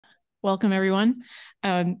Welcome, everyone.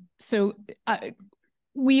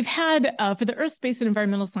 We've had, for the Earth, Space, and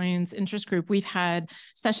Environmental Science Interest Group, we've had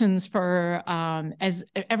sessions for,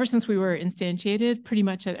 ever since we were instantiated, pretty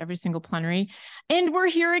much at every single plenary. And we're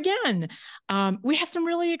here again. We have some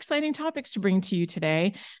really exciting topics to bring to you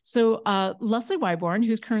today. So Leslie Wyborn,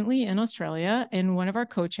 who's currently in Australia and one of our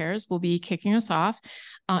co-chairs, will be kicking us off.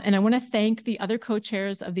 And I want to thank the other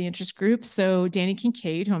co-chairs of the interest group. So Danny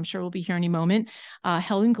Kincaid, who I'm sure will be here any moment,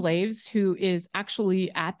 Helen Glaves, who is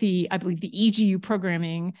actually at the, I believe, the EGU programming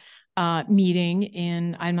meeting,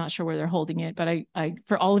 and I'm not sure where they're holding it, but I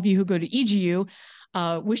for all of you who go to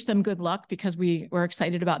EGU, wish them good luck because we're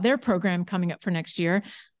excited about their program coming up for next year.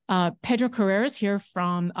 Pedro Carreras here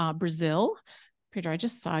from Brazil. Pedro, I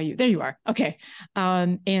just saw you. There you are. Okay.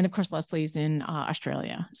 And of course, Leslie's in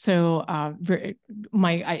Australia. So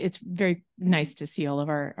it's very nice to see all of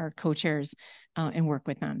our co-chairs and work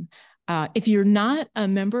with them. If you're not a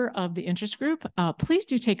member of the interest group, please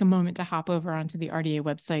do take a moment to hop over onto the RDA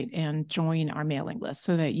website and join our mailing list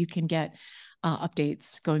so that you can get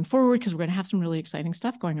updates going forward, because we're going to have some really exciting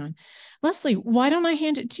stuff going on. Leslie, why don't I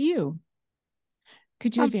hand it to you?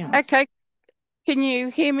 Could you advance? Okay. Can you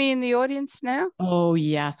hear me in the audience now? Oh,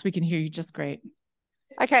 yes, we can hear you just great.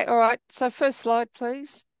 Okay, all right. So first slide,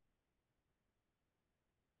 please.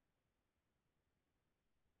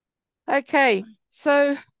 Okay,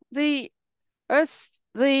 so the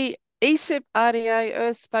ESIP RDA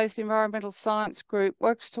Earth Space Environmental Science Group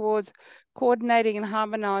works towards coordinating and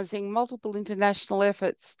harmonizing multiple international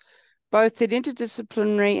efforts, both in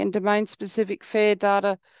interdisciplinary and domain-specific FAIR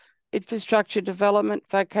data infrastructure development,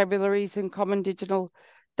 vocabularies, and common digital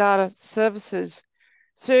data services.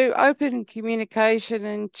 Through open communication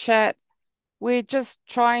and chat, we're just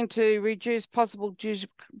trying to reduce possible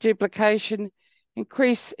duplication,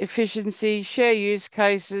 increase efficiency, share use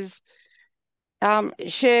cases,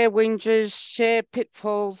 share whinges, share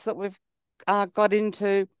pitfalls that we've got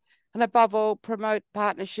into, and above all, promote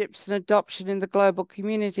partnerships and adoption in the global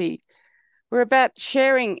community. We're about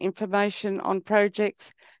sharing information on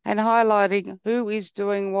projects and highlighting who is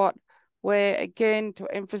doing what, where, again, to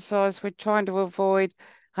emphasize we're trying to avoid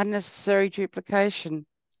unnecessary duplication.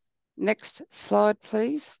 Next slide,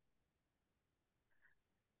 please.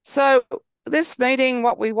 So this meeting,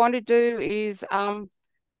 what we want to do is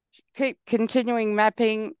keep continuing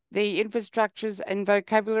mapping the infrastructures and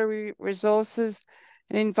vocabulary resources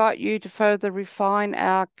and invite you to further refine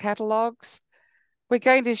our catalogues. We're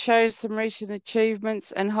going to show some recent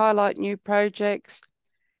achievements and highlight new projects.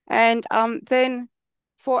 And then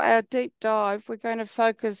for our deep dive, we're going to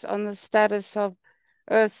focus on the status of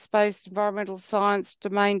Earth, Space, Environmental Science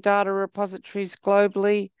domain data repositories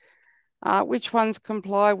globally. Which ones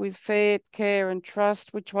comply with fair, care, and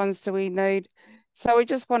trust? Which ones do we need? So we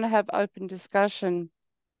just want to have open discussion.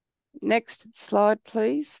 Next slide,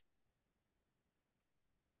 please.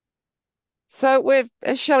 So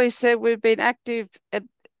as Shelley said, we've been active at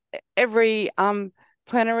every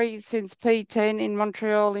plenary since P10 in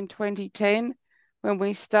Montreal in 2010 when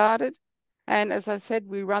we started. And as I said,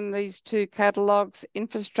 we run these two catalogues,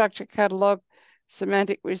 infrastructure catalogue,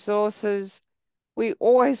 semantic resources. We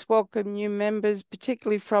always welcome new members,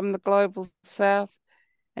 particularly from the Global South.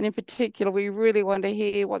 And in particular, we really want to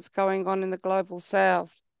hear what's going on in the Global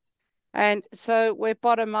South. And so we're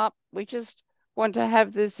bottom up. We just want to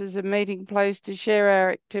have this as a meeting place to share our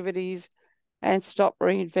activities and stop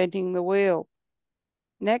reinventing the wheel.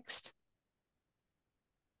 Next.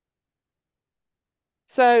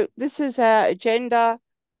 So this is our agenda.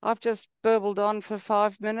 I've just burbled on for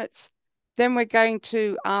 5 minutes. Then we're going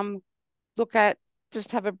to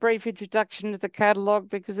just have a brief introduction to the catalogue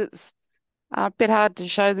because it's a bit hard to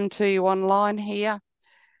show them to you online here.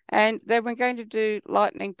 And then we're going to do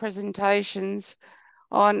lightning presentations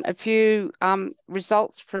on a few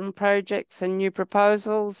results from projects and new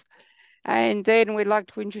proposals. And then we'd like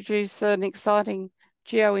to introduce an exciting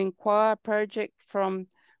GeoInquire project from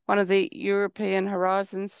one of the European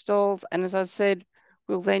Horizon stalls. And as I said,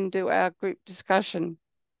 we'll then do our group discussion.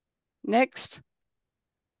 Next.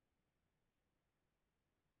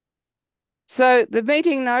 So the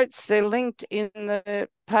meeting notes, they're linked in the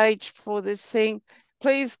page for this thing.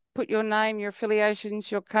 Please put your name, your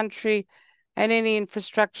affiliations, your country, and any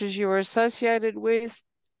infrastructures you are associated with.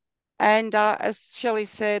 And as Shelley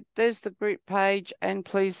said, there's the group page, and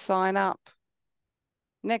please sign up.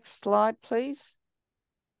 Next slide, please.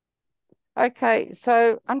 Okay,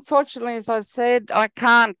 so unfortunately, as I said, I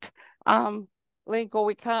can't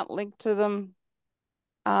we can't link to them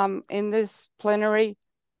in this plenary,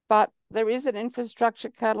 but there is an infrastructure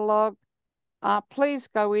catalogue. Please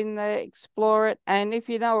go in there, explore it. And if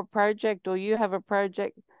you know a project or you have a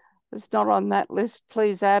project that's not on that list,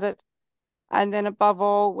 please add it. And then above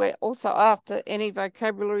all, we're also after any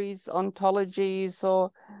vocabularies, ontologies,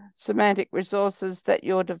 or semantic resources that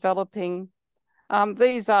you're developing.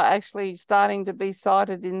 These are actually starting to be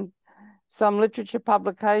cited in some literature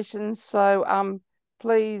publications, so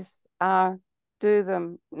please do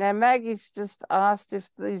them. Now, Maggie's just asked if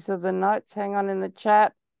these are the notes. Hang on in the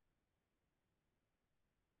chat.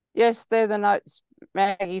 Yes, they're the notes,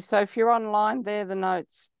 Maggie. So if you're online, they're the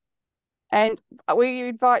notes. And we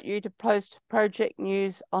invite you to post project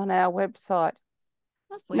news on our website.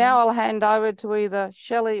 Leslie. Now I'll hand over to either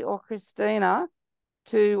Shelley or Christina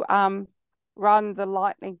to run the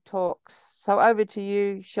lightning talks. So over to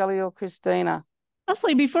you, Shelley or Christina.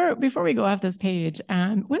 Leslie, before we go off this page,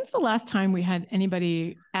 when's the last time we had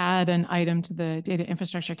anybody add an item to the data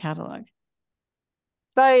infrastructure catalog?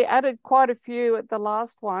 They added quite a few at the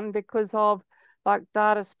last one because of like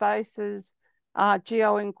data spaces,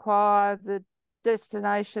 GeoInquire, the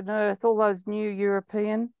Destination Earth, all those new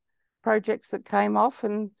European projects that came off.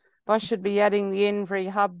 And I should be adding the Envry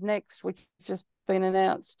Hub next, which has just been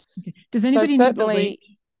announced. Okay. Does anybody need the link?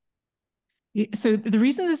 So the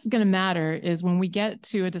reason this is going to matter is when we get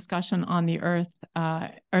to a discussion on the Earth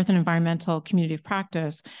and Environmental Community of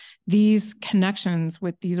Practice, these connections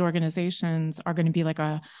with these organizations are going to be like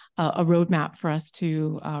a roadmap for us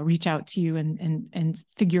to reach out to you and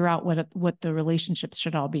figure out what the relationships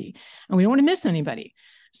should all be. And we don't want to miss anybody.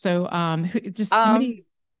 So just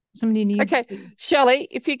somebody needs. Okay, Shelley,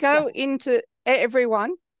 if you go into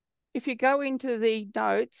everyone, if you go into the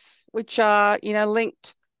notes, which are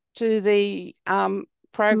linked to the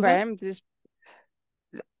program, this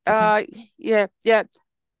yeah,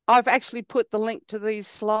 I've actually put the link to these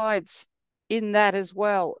slides in that as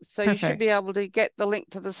well, so Perfect. You should be able to get the link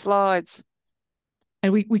to the slides.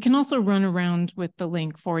 And we can also run around with the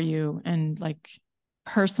link for you, and like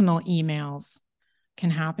personal emails can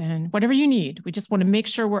happen, whatever you need. We just want to make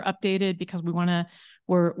sure we're updated because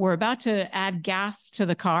we're about to add gas to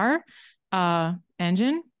the car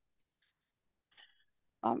engine.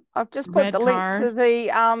 I've just put the link to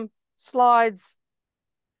the slides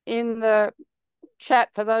in the chat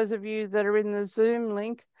for those of you that are in the Zoom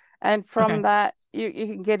link, and from that you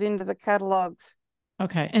can get into the catalogs.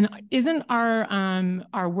 Okay, and isn't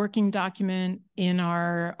our working document in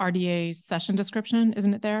our RDA session description?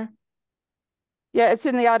 Isn't it there? Yeah, it's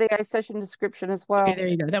in the RDA session description as well. Okay, there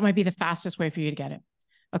you go. That might be the fastest way for you to get it.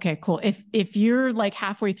 Okay, cool. If you're like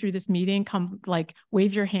halfway through this meeting, come like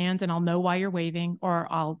wave your hand and I'll know why you're waving, or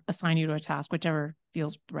I'll assign you to a task, whichever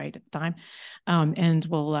feels right at the time. And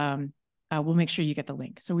we'll make sure you get the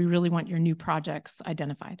link. So we really want your new projects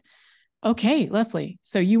identified. Okay, Leslie.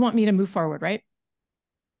 So you want me to move forward, right?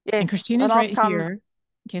 Yes. And Christina's right here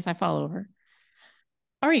in case I fall over.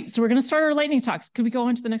 All right, so we're going to start our lightning talks. Could we go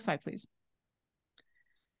on to the next slide, please?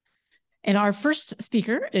 And our first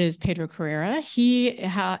speaker is Pedro Carrera. He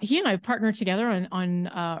and I partnered together on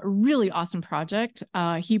a really awesome project.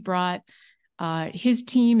 He brought his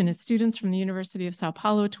team and his students from the University of Sao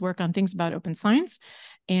Paulo to work on things about open science.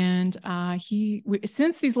 And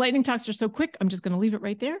since these lightning talks are so quick, I'm just going to leave it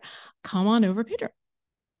right there. Come on over, Pedro.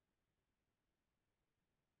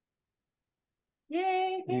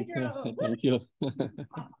 Yay, Pedro! Thank you.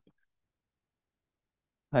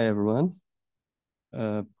 Hi, everyone.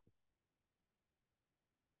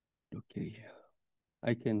 Okay,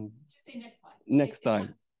 I can just say next slide. Next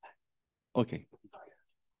time. Okay. Sorry.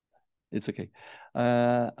 It's okay.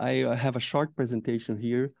 I have a short presentation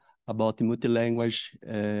here about the multi-language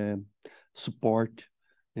support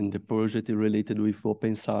in the project related with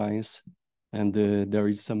open science, and there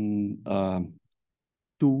is some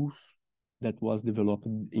tools that was developed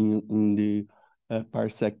in the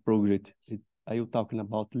Parsec project. I will talking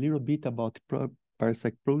about a little bit about the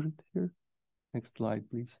Parsec project here. Next slide,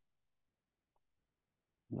 please.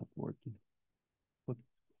 Not working.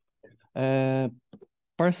 Okay.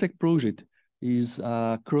 Parsec project is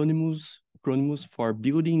acronyms for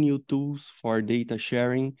building new tools for data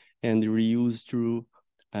sharing and reuse through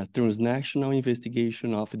transnational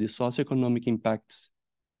investigation of the socioeconomic impacts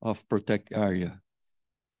of protected area.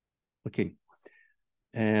 Okay,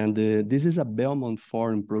 and this is a Belmont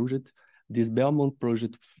Forum project. This Belmont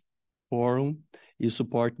Project Forum is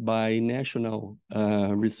supported by national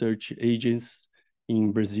research agents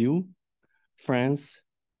in Brazil, France,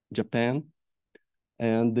 Japan,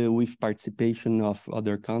 and with participation of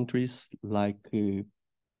other countries like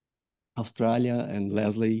Australia, and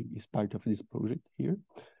Leslie is part of this project here,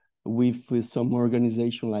 with some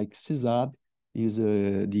organization like CISAB is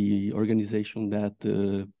the organization that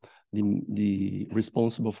the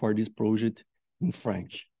responsible for this project in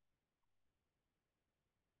French.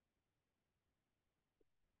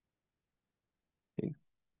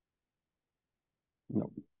 No,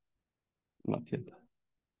 not yet.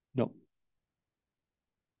 No.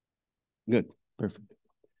 Good, perfect.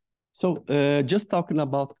 So just talking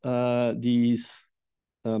about these,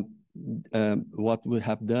 what we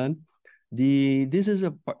have done. This is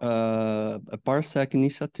a Parsec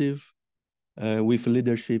initiative with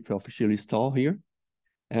leadership of Shirley Stahl here.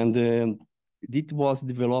 And it was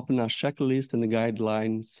developing a checklist and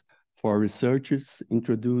guidelines for researchers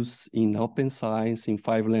introduced in open science in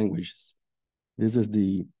 5 languages. This is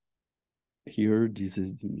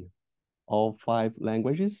all 5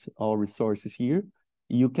 languages, all resources here.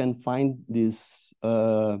 You can find this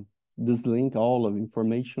link, all of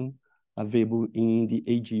information available in the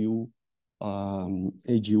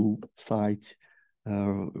AGU site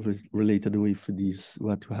related with this,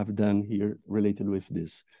 what we have done here related with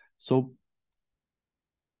this. So,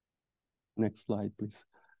 next slide, please.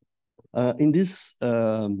 In this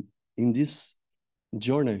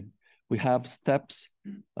journey, we have steps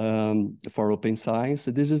for open science.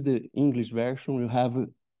 So this is the English version. We have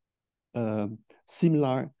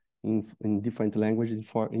similar in different languages, in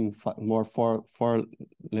four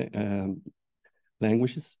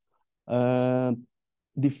languages.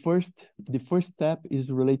 The first step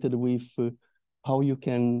is related with how you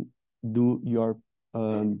can do your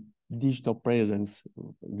digital presence.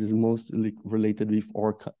 This is mostly related with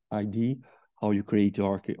ORCID, how you create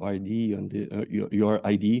your ID and your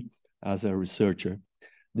ID as a researcher.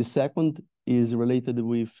 The second is related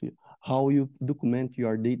with how you document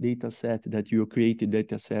your data set, that you create a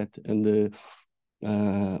data set, and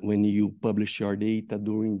when you publish your data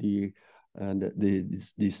during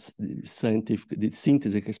this scientific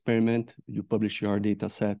synthesis experiment, you publish your data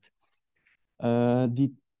set.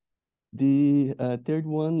 The third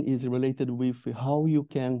one is related with how you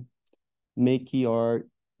can make your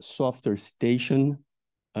software citation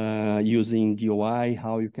using DOI,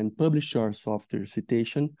 how you can publish your software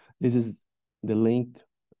citation. This is the link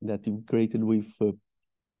that we created with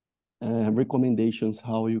recommendations,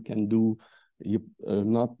 how you can do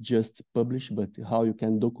not just publish, but how you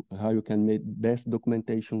can make best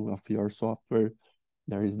documentation of your software.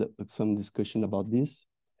 There is some discussion about this.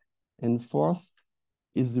 And fourth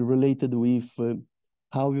is related with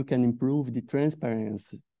how you can improve the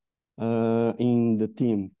transparency in the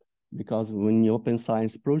team, because when you open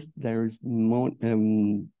science project, there is more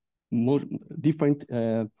different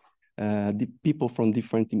people from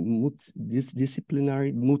different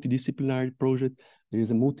multidisciplinary project. There is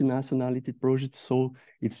a multinationality project, so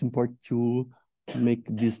it's important to make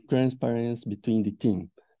this transparency between the team.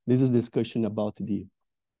 This is discussion about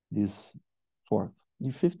this fourth.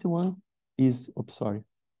 The fifth one is,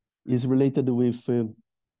 is related with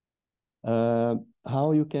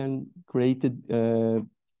how you can create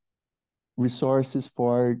resources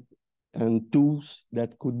for and tools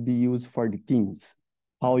that could be used for the teams.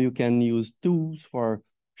 How you can use tools for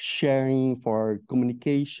sharing, for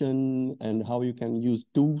communication, and how you can use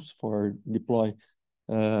tools for deploy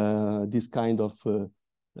this kind of,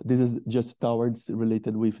 this is just towards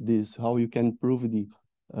related with this, how you can improve the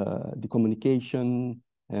communication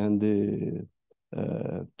and the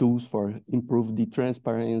tools for improve the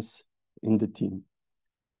transparency in the team.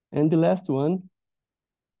 And the last one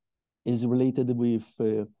is related with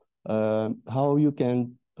how you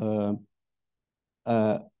can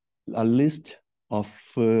a list of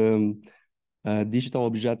digital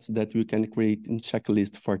objects that we can create in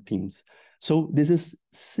checklist for teams. So this is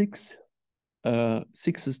six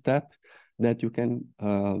steps that you can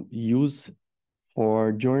use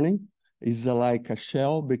for journey. It's like a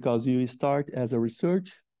shell, because you start as a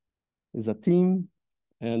research, as a team,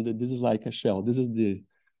 and this is like a shell. This is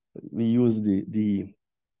we use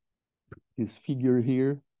this figure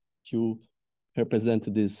here to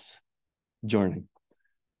represent this journey.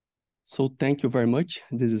 So thank you very much.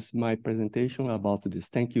 This is my presentation about this.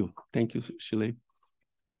 Thank you. Thank you, Shirley.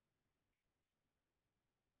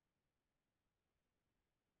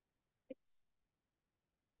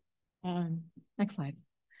 Next slide.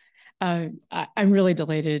 I'm really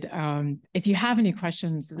delighted. If you have any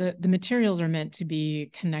questions, the materials are meant to be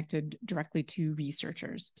connected directly to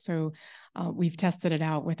researchers. So we've tested it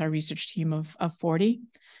out with our research team of 40.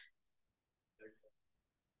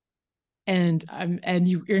 And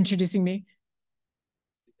you're introducing me?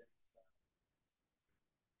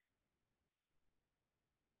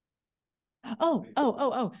 Oh,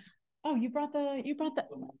 you brought the,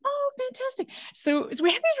 oh, fantastic. So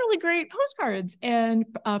we have these really great postcards, and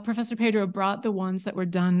Professor Pedro brought the ones that were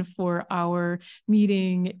done for our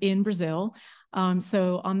meeting in Brazil.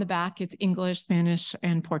 So on the back, it's English, Spanish,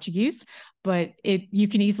 and Portuguese, but you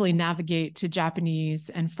can easily navigate to Japanese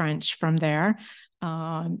and French from there.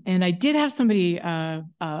 And I did have somebody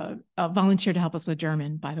volunteer to help us with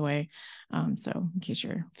German, by the way. So in case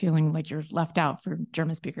you're feeling like you're left out for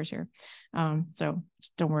German speakers here. So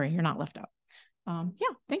just don't worry, you're not left out.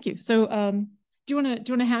 Yeah, thank you. So do you want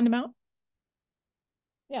to hand them out?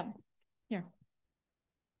 Yeah, here.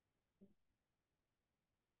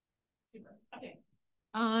 Okay.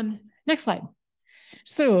 Next slide.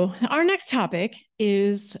 So our next topic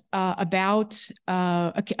is about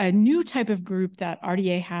a new type of group that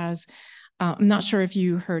RDA has. I'm not sure if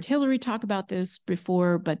you heard Hillary talk about this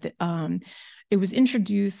before, but it was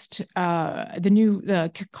introduced,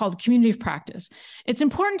 called community of practice. It's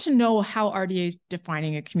important to know how RDA is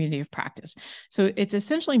defining a community of practice. So it's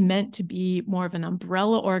essentially meant to be more of an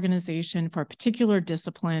umbrella organization for a particular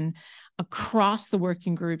discipline across the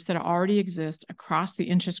working groups that already exist, across the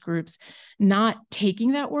interest groups, not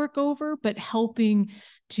taking that work over, but helping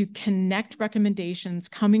to connect recommendations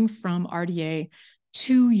coming from RDA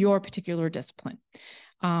to your particular discipline.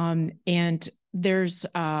 And there's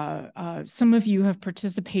some of you have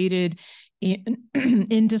participated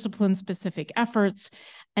in discipline-specific efforts,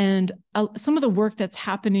 and some of the work that's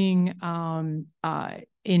happening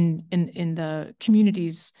in the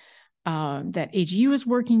communities that AGU is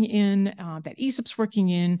working in, that ESIP's working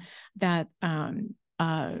in, that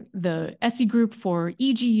the SE group for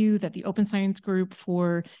EGU, that the Open Science group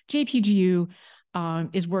for JPGU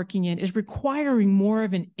is working in, is requiring more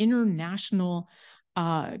of an international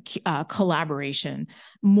collaboration,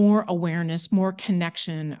 more awareness, more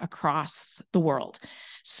connection across the world.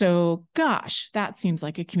 So gosh, that seems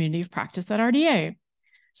like a community of practice at RDA.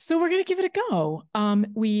 So we're going to give it a go.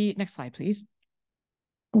 Next slide, please.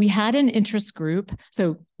 We had an interest group.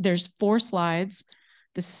 So there's 4 slides,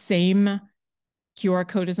 the same QR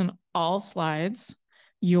code is on all slides.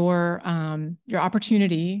 Your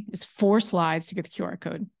opportunity is 4 slides to get the QR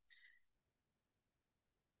code.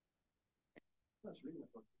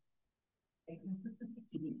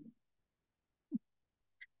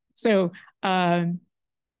 So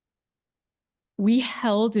we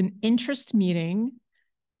held an interest meeting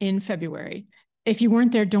in February. If you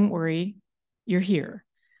weren't there, don't worry, you're here.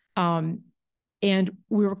 And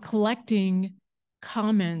we were collecting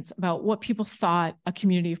comments about what people thought a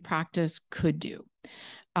community of practice could do.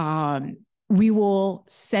 We will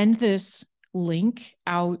send this link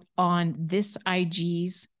out on this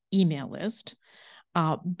IG's email list.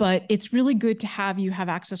 But it's really good to have you have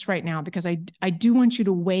access right now, because I do want you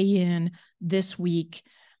to weigh in this week.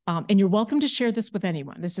 And you're welcome to share this with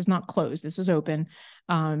anyone. This is not closed. This is open.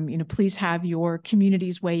 Please have your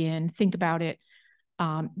communities weigh in, think about it.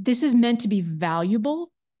 This is meant to be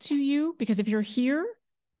valuable to you, because if you're here,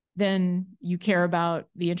 then you care about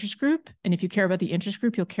the interest group. And if you care about the interest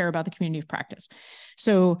group, you'll care about the community of practice.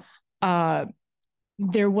 So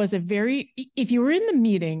there was if you were in the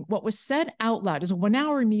meeting, what was said out loud is a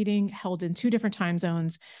 1-hour meeting held in 2 different time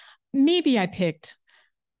zones. Maybe I picked,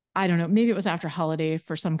 I don't know, maybe it was after holiday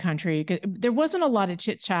for some country. There wasn't a lot of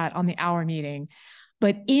chit chat on the hour meeting.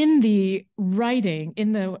 But in the writing,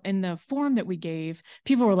 in the form that we gave,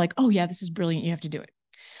 people were like, oh yeah, this is brilliant, you have to do it.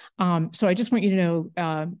 So I just want you to know,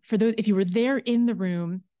 for those, if you were there in the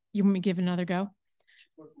room, you want me to give another go?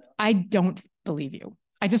 I don't believe you.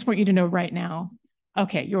 I just want you to know right now.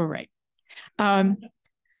 Okay, you're right. Okay,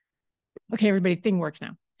 everybody, thing works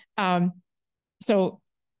now. So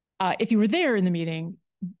if you were there in the meeting,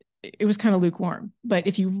 it was kind of lukewarm. But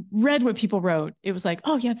if you read what people wrote, it was like,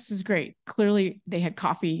 oh yeah, this is great. Clearly they had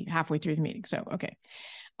coffee halfway through the meeting. So, okay.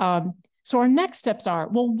 So our next steps are,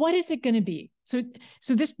 well, what is it going to be? So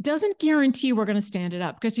this doesn't guarantee we're going to stand it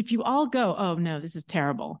up, because if you all go, oh no, this is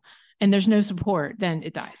terrible, and there's no support, then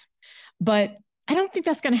it dies. But I don't think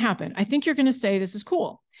that's going to happen. I think you're going to say, this is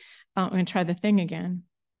cool. I'm going to try the thing again.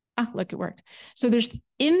 Ah, look, it worked. So there's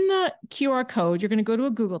in the QR code, you're going to go to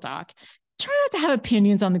a Google Doc. Try not to have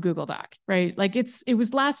opinions on the Google Doc, right? Like it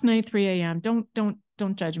was last night, 3 a.m. Don't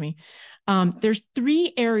judge me. There's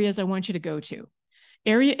 3 areas I want you to go to.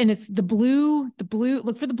 And it's the blue,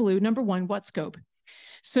 look for the blue. Number 1, what scope?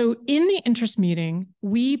 So in the interest meeting,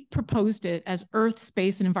 we proposed it as Earth,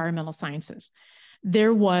 Space, and Environmental Sciences.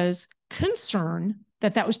 There was concern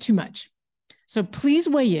that that was too much. So please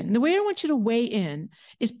weigh in. The way I want you to weigh in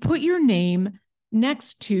is put your name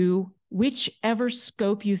next to whichever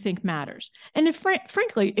scope you think matters. And if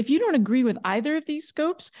frankly, if you don't agree with either of these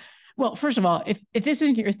scopes, well, first of all, if this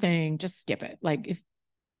isn't your thing, just skip it. Like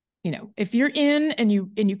if you're in and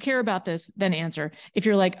you care about this, then answer. If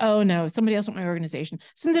you're like, oh no, somebody else want my organization,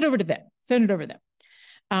 send it over to them. Send it over to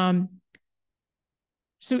them.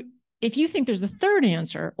 So if you think there's a third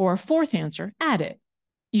answer or a fourth answer, add it.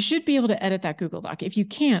 You should be able to edit that Google Doc. If you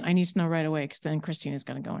can't, I need to know right away, because then Christina's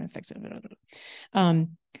going to go in and fix it.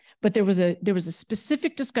 But there was a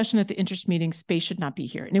specific discussion at the interest meeting, space should not be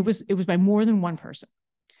here. And it was by more than one person.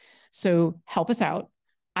 So help us out.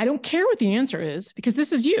 I don't care what the answer is, because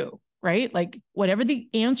this is you, right? Like whatever the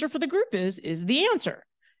answer for the group is the answer.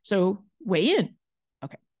 So weigh in.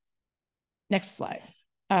 Okay. Next slide.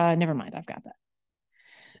 Never mind, I've got that.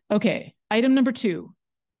 Okay, item number 2.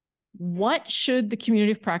 What should the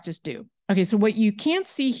community of practice do? Okay, so what you can't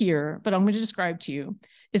see here, but I'm going to describe to you,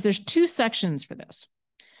 is there's 2 sections for this.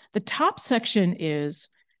 The top section is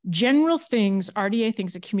general things RDA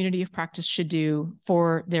thinks a community of practice should do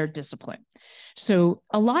for their discipline. So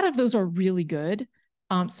a lot of those are really good.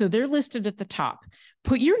 So they're listed at the top.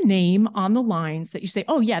 Put your name on the lines that you say,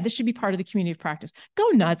 oh yeah, this should be part of the community of practice. Go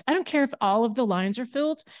nuts. I don't care if all of the lines are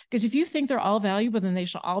filled, because if you think they're all valuable, then they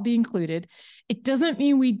shall all be included. It doesn't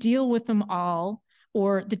mean we deal with them all,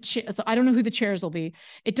 or so I don't know who the chairs will be.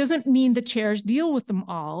 It doesn't mean the chairs deal with them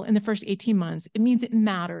all in the first 18 months. It means it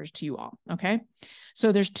matters to you all, okay?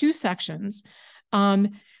 So there's 2 sections.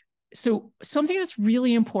 So something that's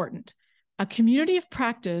really important, a community of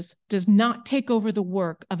practice does not take over the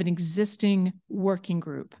work of an existing working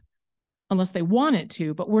group unless they want it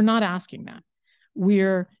to, but we're not asking that.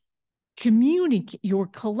 You're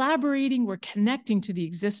collaborating, we're connecting to the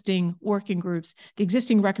existing working groups, the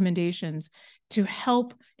existing recommendations to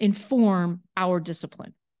help inform our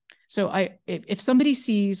discipline. So if somebody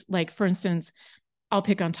sees, like, for instance, I'll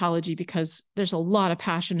pick ontology because there's a lot of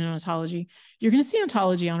passion in ontology. You're going to see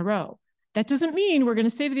ontology on a row. That doesn't mean we're going to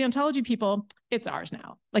say to the ontology people, it's ours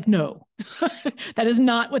now. Like, no, that is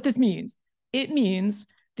not what this means. It means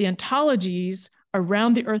the ontologies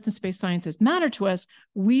around the earth and space sciences matter to us.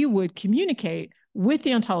 We would communicate with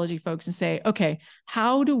the ontology folks and say, okay,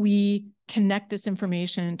 how do we connect this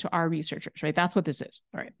information to our researchers, right? That's what this is.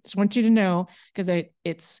 All right. Just want you to know, because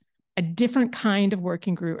it's a different kind of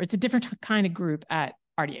working group, or it's a different kind of group at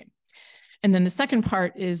RDA. And then the second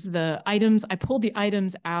part is the items. I pulled the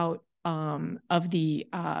items out of the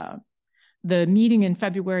meeting in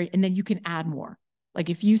February, and then you can add more. Like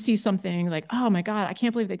if you see something like, oh my God, I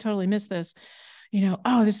can't believe they totally missed this,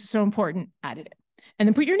 oh, this is so important, add it. And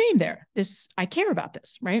then put your name there. I care about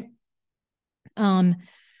this, right?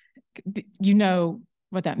 You know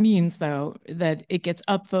what that means, though, that it gets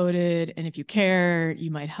upvoted, and if you care, you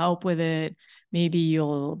might help with it. Maybe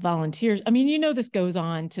you'll volunteer. I mean, this goes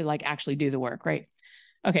on to like actually do the work, right?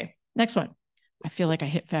 Okay, next one. I feel like I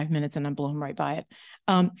hit 5 minutes and I'm blown right by it.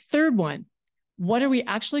 Third one, what are we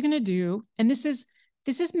actually going to do? And this is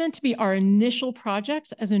meant to be our initial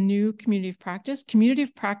projects as a new community of practice. Community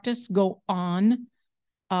of practice go on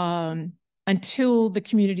until the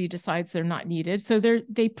community decides they're not needed. So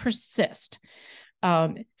they persist.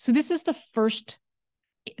 So this is the first,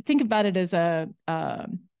 think about it as an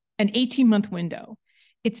 18-month window.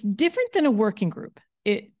 It's different than a working group.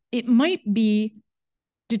 It might be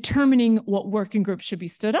determining what working groups should be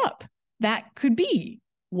stood up. That could be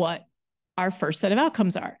what our first set of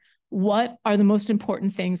outcomes are. What are the most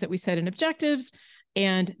important things that we set in objectives?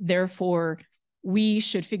 And therefore, we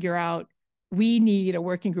should figure out, we need a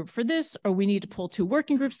working group for this, or we need to pull 2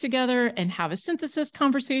 working groups together and have a synthesis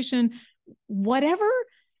conversation, whatever.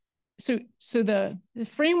 So the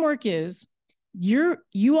framework is, you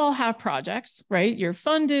all have projects, right? You're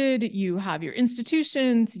funded, you have your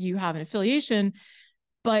institutions, you have an affiliation,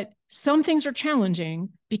 but some things are challenging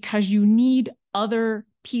because you need other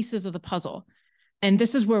pieces of the puzzle. And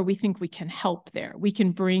this is where we think we can help there. We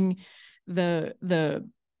can bring the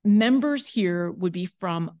members here would be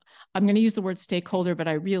from, I'm going to use the word stakeholder, but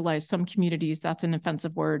I realize some communities, that's an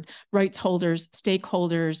offensive word, rights holders,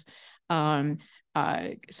 stakeholders. Think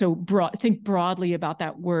broadly about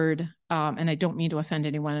that word. And I don't mean to offend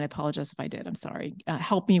anyone, and I apologize if I did. I'm sorry.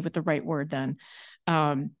 Help me with the right word then.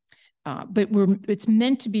 But it's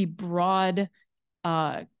meant to be broad,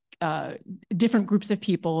 different groups of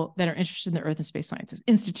people that are interested in the earth and space sciences,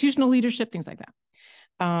 institutional leadership, things like that.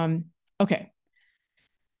 Okay.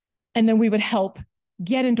 And then we would help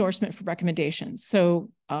get endorsement for recommendations. So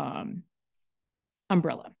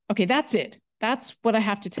umbrella. Okay, that's it. That's what I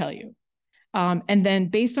have to tell you. And then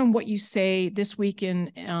based on what you say this week,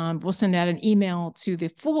 we'll send out an email to the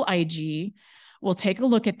full IG. We'll take a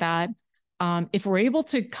look at that. If we're able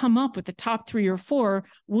to come up with the top 3 or 4,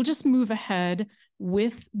 we'll just move ahead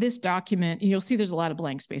with this document. And you'll see there's a lot of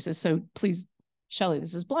blank spaces. So please, Shelley,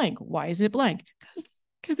 this is blank. Why is it blank?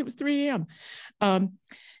 Because it was 3 a.m.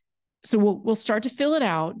 So we'll start to fill it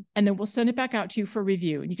out, and then we'll send it back out to you for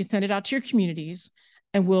review. And you can send it out to your communities,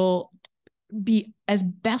 and we'll be as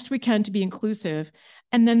best we can to be inclusive.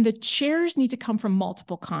 And then the chairs need to come from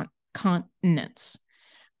multiple continents.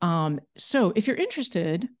 So if you're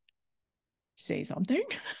interested, say something.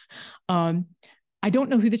 I don't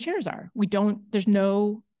know who the chairs are. We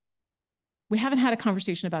haven't had a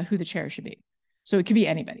conversation about who the chair should be. So it could be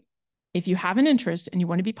anybody. If you have an interest and you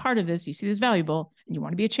want to be part of this, you see this valuable and you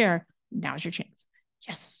want to be a chair, now's your chance.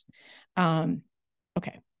 Yes.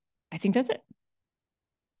 Okay. I think that's it.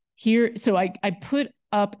 Here, so I put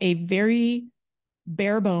up a very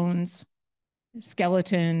bare bones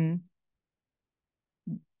skeleton,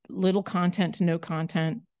 little content to no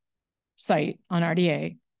content site on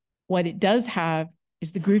RDA. What it does have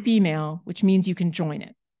is the group email, which means you can join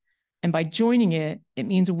it. And by joining it, it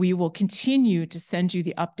means we will continue to send you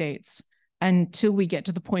the updates until we get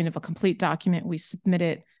to the point of a complete document. We submit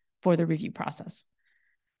it for the review process.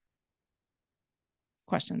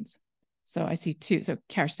 Questions? So I see two. So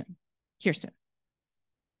Kirsten.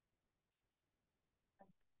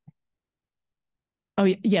 Oh,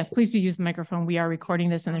 yes, please do use the microphone. We are recording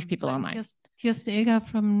this and there's people online. Here's Elga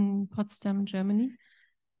from Potsdam, Germany.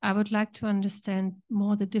 I would like to understand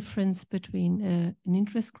more the difference between an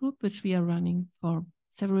interest group, which we are running for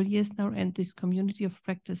several years now, and this community of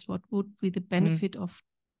practice. What would be the benefit of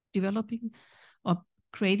developing or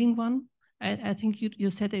creating one? I think you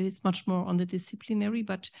said that it's much more on the disciplinary,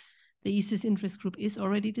 but the ESIS interest group is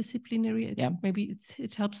already disciplinary. Yeah. Maybe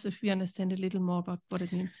it helps if we understand a little more about what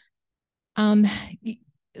it means.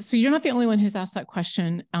 So you're not the only one who's asked that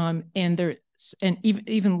question. And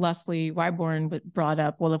even Leslie Wyborn brought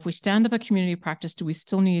up, well, if we stand up a community practice, do we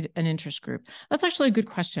still need an interest group? That's actually a good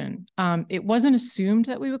question. It wasn't assumed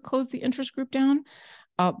that we would close the interest group down,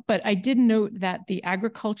 but I did note that the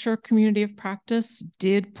agriculture community of practice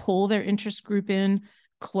did pull their interest group in,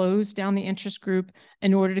 close down the interest group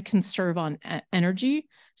in order to conserve on energy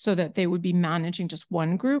so that they would be managing just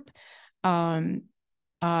one group.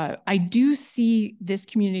 I do see this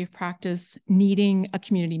community of practice needing a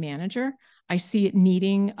community manager. I see it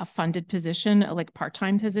needing a funded position, a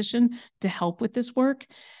part-time position to help with this work.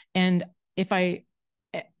 And if I'm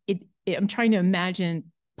trying to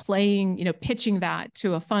imagine pitching that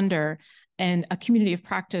to a funder, and a community of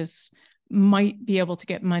practice might be able to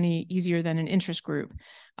get money easier than an interest group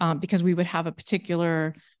because we would have a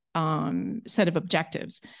particular set of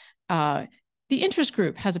objectives. The interest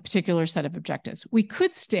group has a particular set of objectives. We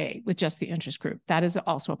could stay with just the interest group. That is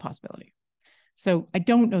also a possibility. So I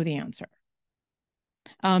don't know the answer.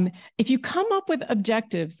 If you come up with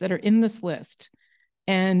objectives that are in this list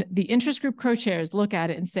and the interest group co-chairs look at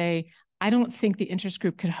it and say, I don't think the interest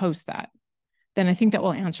group could host that, then I think that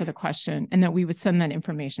will answer the question and that we would send that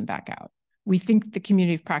information back out. We think the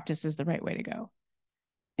community of practice is the right way to go.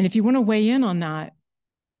 And if you want to weigh in on that,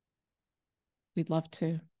 we'd love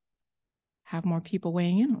to have more people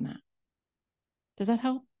weighing in on that. Does that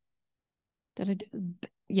help?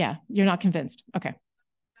 Yeah, you're not convinced. Okay.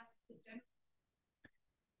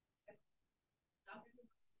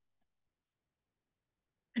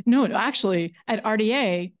 No, actually, at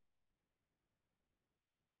RDA,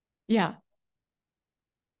 yeah.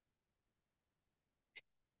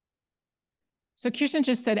 So Kirsten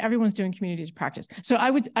just said everyone's doing communities of practice. So I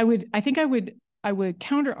would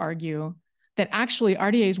counter argue that actually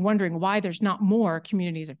RDA is wondering why there's not more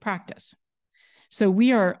communities of practice. So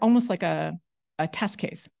we are almost like a test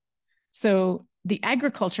case. So the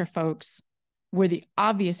agriculture folks were the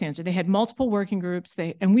obvious answer. They had multiple working groups.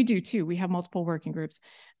 And we do too. We have multiple working groups.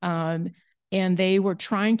 And they were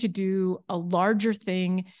trying to do a larger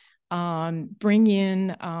thing, bring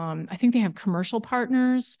in, I think they have commercial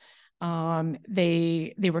partners.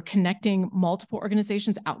 They were connecting multiple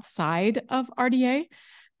organizations outside of RDA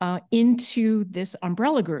into this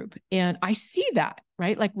umbrella group. And I see that,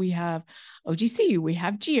 right? Like we have OGC, we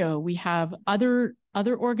have GEO, we have other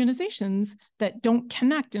organizations that don't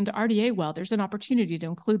connect into RDA well. There's an opportunity to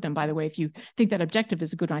include them. By the way, if you think that objective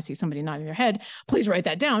is good and I see somebody nodding their head, please write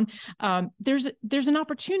that down. There's an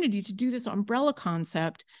opportunity to do this umbrella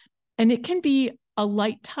concept, and it can be a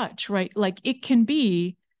light touch, right? Like it can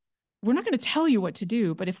be, we're not going to tell you what to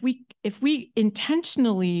do, but if we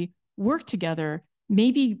intentionally work together,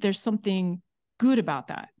 maybe there's something good about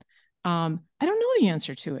that. I don't know the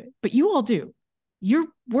answer to it, but you all do. You're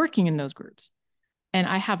working in those groups. And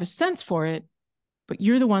I have a sense for it, but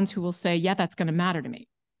you're the ones who will say, yeah, that's going to matter to me.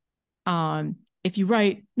 If you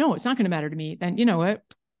write, no, it's not going to matter to me, then you know what?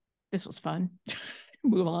 This was fun.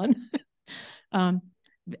 Move on.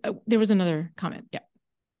 There was another comment. Yeah.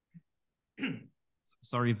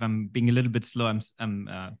 Sorry if I'm being a little bit slow. I'm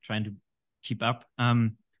trying to keep up.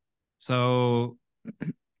 So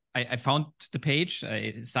I found the page.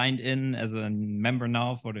 I signed in as a member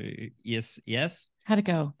now for the ESES. How'd it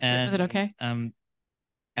go? Was it okay? Am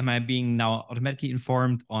I being now automatically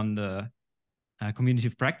informed on the community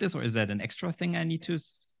of practice, or is that an extra thing I need to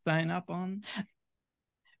sign up on?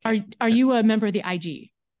 Are you a member of the IG?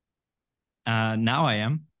 Now I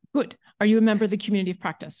am. Good. Are you a member of the community of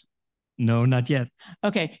practice? No, not yet.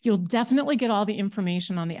 Okay. You'll definitely get all the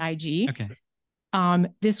information on the IG. Okay.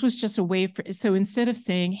 This was just a way for, so instead of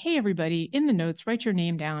saying, hey, everybody, in the notes, write your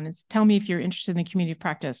name down and tell me if you're interested in the community of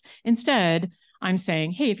practice. Instead, I'm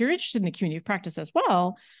saying, hey, if you're interested in the community of practice as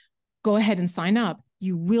well, go ahead and sign up.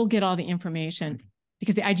 You will get all the information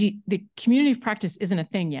because the community of practice isn't a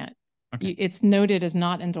thing yet. Okay. It's noted as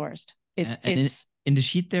not endorsed. It's in the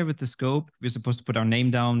sheet there with the scope, we're supposed to put our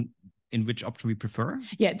name down in which option we prefer.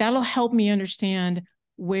 Yeah, that'll help me understand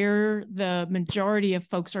where the majority of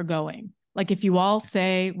folks are going. Like if you all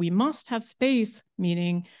say we must have space,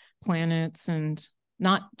 meaning planets and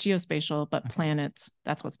not geospatial, but planets,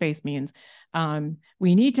 that's what space means.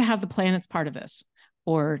 We need to have the planets part of this,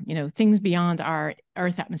 or things beyond our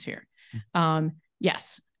Earth atmosphere.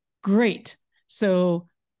 Yes, great. So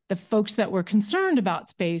the folks that were concerned about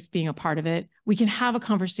space being a part of it, we can have a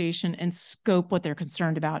conversation and scope what they're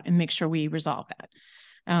concerned about and make sure we resolve that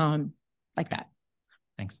like that.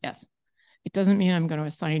 Thanks. Yes. It doesn't mean I'm going to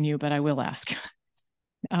assign you, but I will ask.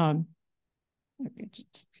 Right.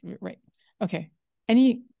 Okay.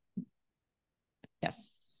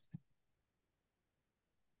 Yes.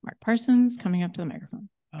 Mark Parsons coming up to the microphone.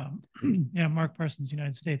 Yeah, Mark Parsons,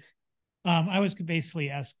 United States. I was basically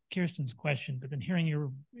ask Kirsten's question, but then hearing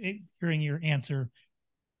your answer,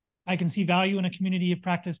 I can see value in a community of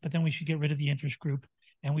practice, but then we should get rid of the interest group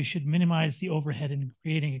and we should minimize the overhead in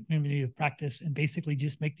creating a community of practice and basically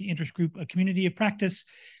just make the interest group a community of practice,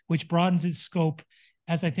 which broadens its scope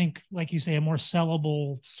as, I think, like you say, a more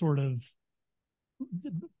sellable sort of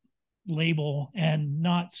label and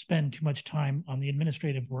not spend too much time on the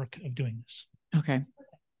administrative work of doing this. Okay.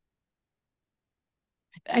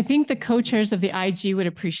 I think the co-chairs of the IG would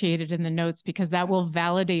appreciate it in the notes because that will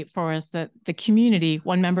validate for us that the community,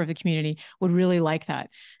 one member of the community, would really like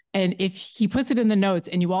that. And if he puts it in the notes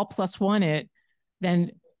and you all +1 it,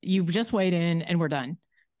 then you just wait in and we're done.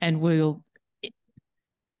 And we'll.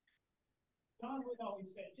 John would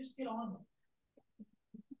always say, just get on.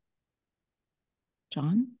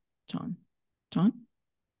 John?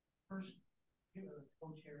 First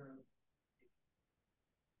co-chair of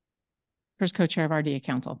First co-chair of RDA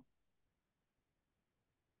Council.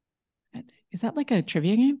 Is that like a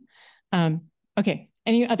trivia game? Okay,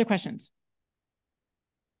 any other questions?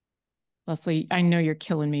 Leslie, I know you're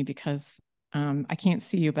killing me because I can't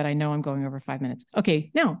see you, but I know I'm going over 5 minutes. Okay,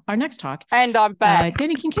 now our next talk. And I'm back.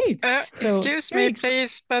 Danny Kincaid. Excuse me,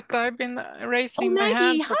 please, but I've been raising my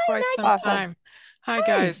hand for quite some time. Hi,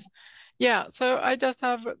 guys. Yeah, so I just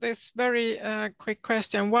have this very quick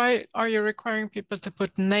question. Why are you requiring people to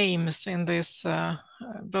put names in this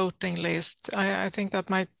voting list? I think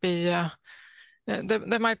that might be,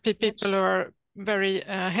 there might be people who are very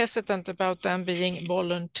hesitant about them being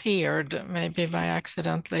volunteered, maybe by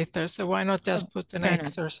accident later. So why not just put an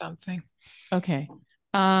X or something? Okay.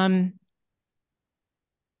 How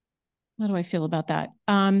do I feel about that?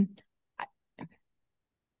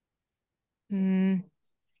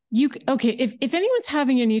 Okay, if anyone's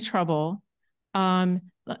having any trouble,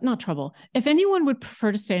 not trouble, if anyone would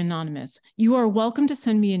prefer to stay anonymous, you are welcome to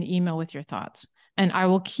send me an email with your thoughts and I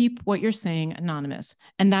will keep what you're saying anonymous.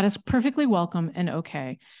 And that is perfectly welcome and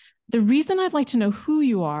okay. The reason I'd like to know who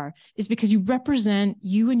you are is because you represent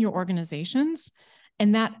you and your organizations.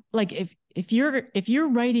 And that, like, if you're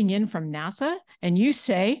writing in from NASA and you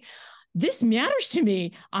say, this matters to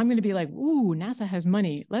me, I'm going to be like, ooh, NASA has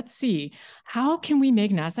money. Let's see. How can we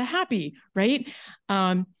make NASA happy, right?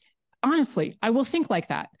 Honestly, I will think like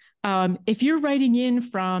that. If you're writing in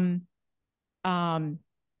from,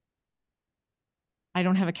 I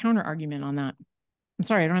don't have a counter argument on that. I'm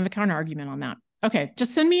sorry, I don't have a counter argument on that. Okay,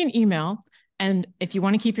 just send me an email. And if you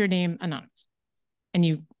want to keep your name anonymous and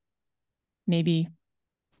you maybe,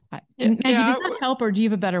 Maggie, does that help or do you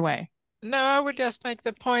have a better way? No, I would just make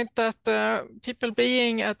the point that people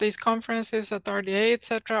being at these conferences at RDA,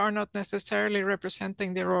 etc., are not necessarily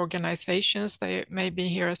representing their organizations. They may be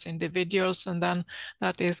here as individuals, and then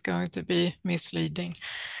that is going to be misleading.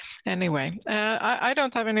 Anyway, I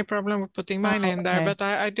don't have any problem with putting mine in there, but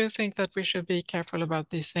I do think that we should be careful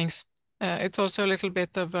about these things. It's also a little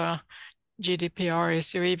bit of a GDPR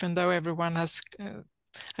issue, even though everyone has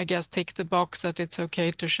I guess, tick the box that it's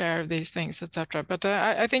okay to share these things, etc. But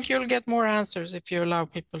I think you'll get more answers if you allow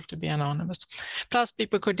people to be anonymous. Plus,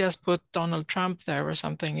 people could just put Donald Trump there or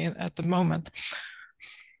something at the moment.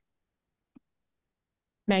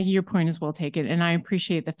 Maggie, your point is well taken, and I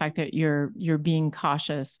appreciate the fact that you're being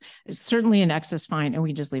cautious. Certainly an X is fine, and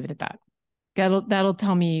we just leave it at that. That'll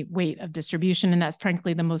tell me weight of distribution, and that's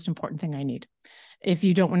frankly the most important thing I need. If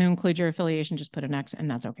you don't want to include your affiliation, just put an X, and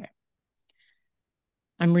that's okay.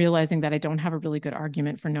 I'm realizing that I don't have a really good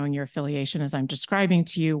argument for knowing your affiliation as I'm describing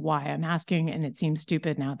to you why I'm asking, and it seems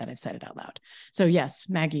stupid now that I've said it out loud. So yes,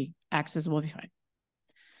 Maggie, X's will be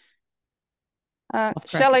fine.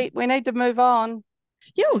 Shelley, we need to move on.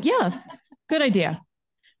 Yeah, good idea.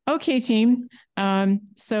 Okay, team.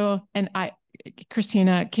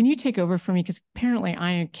 Christina, can you take over for me? Because apparently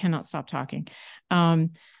I cannot stop talking.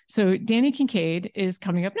 So Danny Kincaid is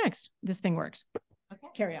coming up next. This thing works. Okay,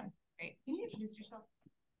 carry on. Great. Can you introduce yourself?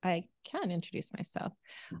 I can introduce myself.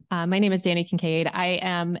 My name is Danny Kincaid. I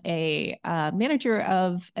am a manager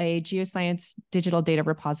of a geoscience digital data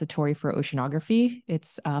repository for oceanography.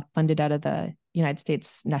 It's funded out of the United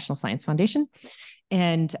States National Science Foundation.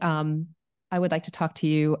 And I would like to talk to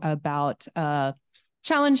you about a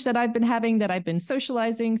challenge that I've been having, that I've been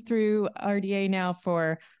socializing through RDA now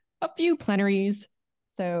for a few plenaries.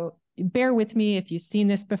 So bear with me if you've seen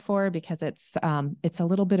this before, because it's a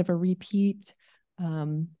little bit of a repeat.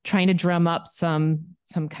 Trying to drum up some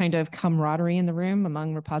kind of camaraderie in the room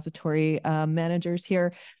among repository managers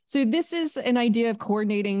here. So this is an idea of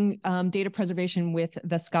coordinating data preservation with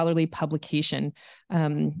the scholarly publication.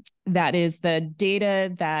 That is the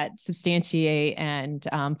data that substantiate and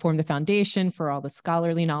form the foundation for all the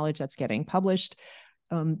scholarly knowledge that's getting published.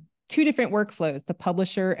 Two different workflows, the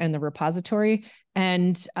publisher and the repository.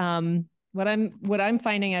 And what I'm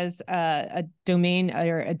finding as a domain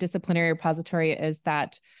or a disciplinary repository is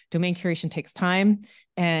that domain curation takes time,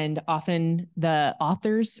 and often the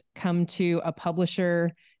authors come to a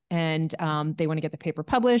publisher and they want to get the paper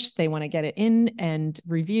published, they want to get it in and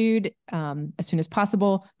reviewed as soon as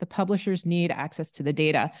possible. The publishers need access to the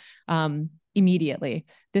data immediately.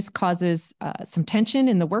 This causes some tension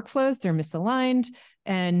in the workflows. They're misaligned,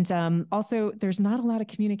 and also there's not a lot of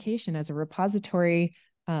communication as a repository.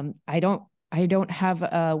 I don't have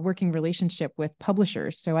a working relationship with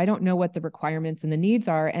publishers, so I don't know what the requirements and the needs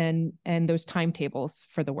are, and those timetables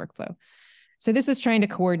for the workflow. So this is trying to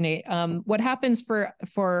coordinate. What happens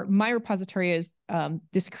for my repository is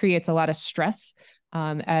this creates a lot of stress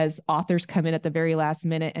as authors come in at the very last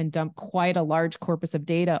minute and dump quite a large corpus of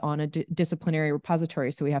data on a disciplinary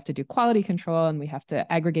repository. So we have to do quality control, and we have to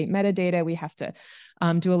aggregate metadata. We have to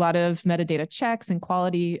do a lot of metadata checks and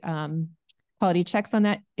quality checks on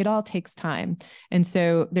that. It all takes time. And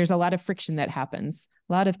so there's a lot of friction that happens,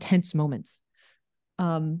 a lot of tense moments.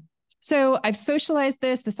 So I've socialized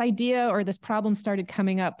this idea or this problem started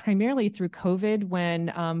coming up primarily through COVID, when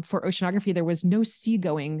for oceanography, there was no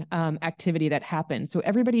seagoing activity that happened. So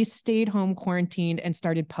everybody stayed home, quarantined, and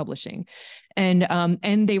started publishing.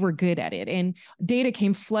 And they were good at it. And data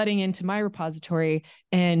came flooding into my repository,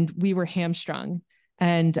 and we were hamstrung.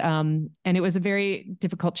 And it was a very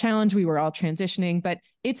difficult challenge. We were all transitioning, but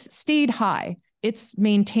it's stayed high. It's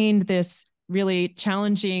maintained this really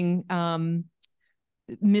challenging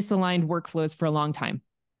misaligned workflows for a long time.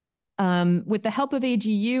 With the help of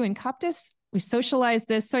AGU and Coptis, we socialized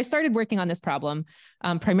this. So I started working on this problem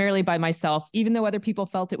primarily by myself, even though other people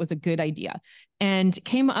felt it was a good idea, and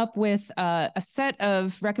came up with a set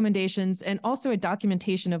of recommendations and also a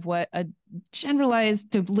documentation of what a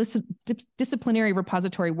generalized disciplinary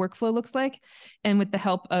repository workflow looks like. And with the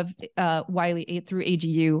help of Wiley through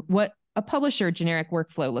AGU, what a publisher generic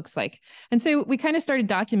workflow looks like. And so we kind of started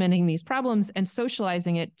documenting these problems and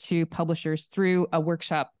socializing it to publishers through a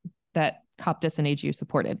workshop that Coptis and AGU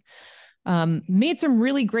supported. Made some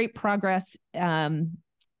really great progress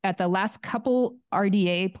at the last couple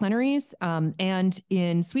RDA plenaries. And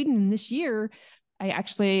in Sweden this year, I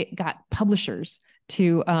actually got publishers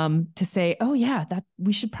to say, oh yeah, that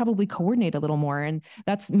we should probably coordinate a little more. And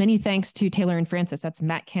that's many thanks to Taylor and Francis. That's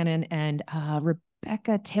Matt Cannon and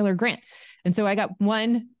Rebecca Taylor Grant. And so I got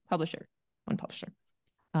one publisher.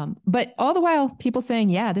 But all the while, people saying,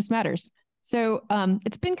 yeah, this matters. So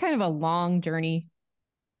it's been kind of a long journey,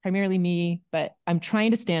 primarily me, but I'm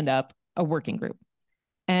trying to stand up a working group.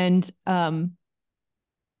 And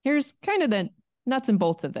here's kind of the nuts and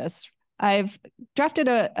bolts of this. I've drafted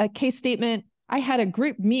a case statement. I had a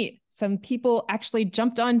group meet. Some people actually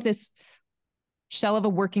jumped on this shell of a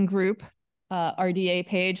working group RDA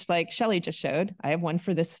page like Shelley just showed. I have one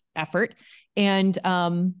for this effort. And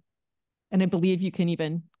I believe you can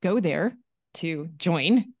even go there to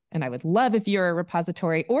join. And I would love if you're a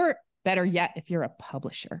repository, or better yet, if you're a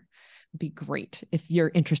publisher. It'd be great if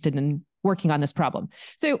you're interested in working on this problem.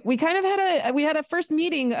 So we kind of had a first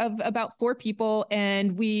meeting of about 4 people,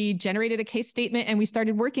 and we generated a case statement, and we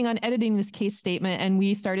started working on editing this case statement, and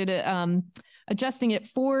we started adjusting it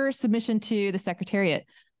for submission to the Secretariat.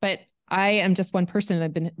 But I am just one person, and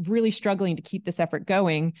I've been really struggling to keep this effort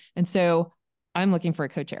going. And so I'm looking for a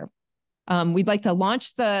co-chair. We'd like to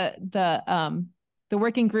launch the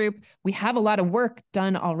working group. We have a lot of work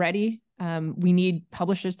done already. We need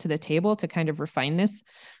publishers to the table to kind of refine this.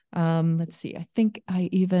 Let's see, I think I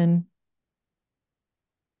even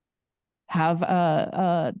have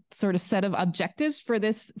a sort of set of objectives for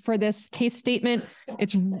this case statement.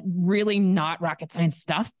 It's really not rocket science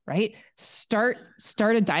stuff, right? Start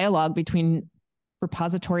a dialogue between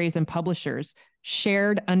repositories and publishers.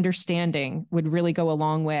 Shared understanding would really go a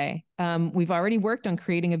long way. We've already worked on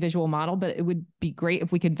creating a visual model, but it would be great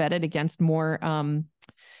if we could vet it against more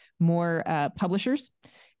publishers.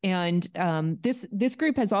 And this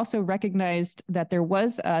group has also recognized that there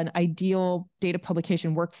was an ideal data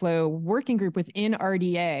publication workflow working group within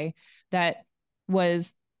RDA that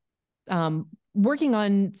was working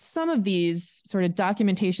on some of these sort of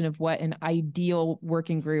documentation of what an ideal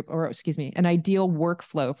working group, or excuse me, an ideal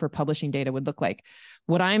workflow for publishing data would look like.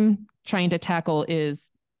 What I'm trying to tackle is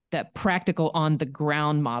that practical on the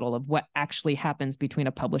ground model of what actually happens between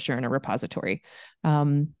a publisher and a repository.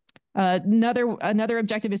 Another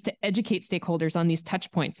objective is to educate stakeholders on these touch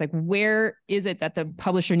points. Like, where is it that the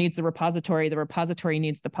publisher needs the repository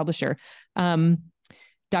needs the publisher?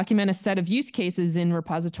 Document a set of use cases in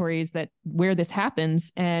repositories where this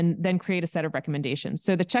happens, and then create a set of recommendations.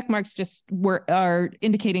 So the check marks just are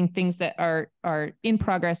indicating things that are in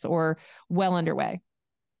progress or well underway.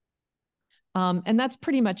 And that's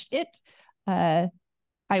pretty much it. I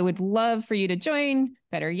would love for you to join.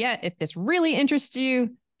 Better yet, if this really interests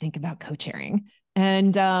you, think about co-chairing.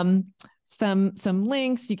 And some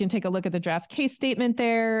links, you can take a look at the draft case statement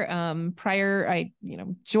there. Join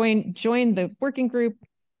the working group.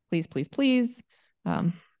 Please, please, please.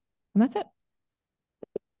 And that's it.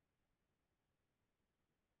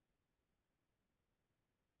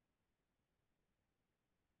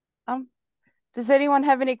 Does anyone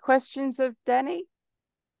have any questions of Danny?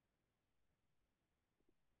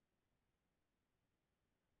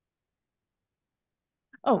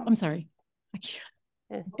 Oh, I'm sorry.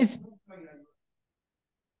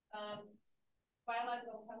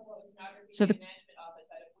 So the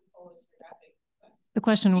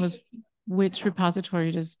question was, which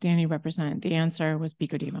repository does Danny represent? The answer was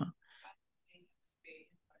Bicodemo.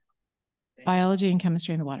 Biology and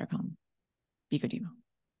chemistry in the water column. Bicodemo.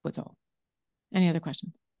 What's all? Any other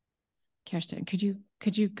questions? Kirsten, could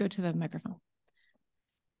you go to the microphone?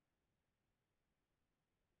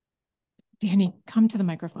 Danny, come to the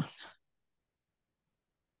microphone.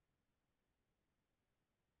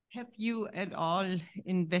 Have you at all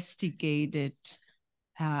investigated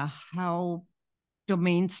how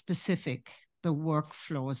domain-specific the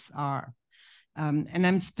workflows are? And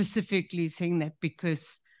I'm specifically saying that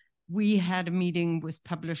because we had a meeting with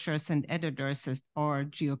publishers and editors at our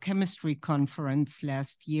geochemistry conference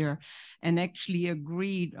last year and actually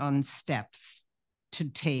agreed on steps to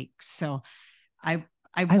take. So I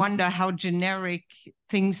wonder how generic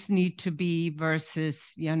things need to be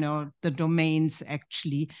versus, the domains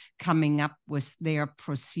actually coming up with their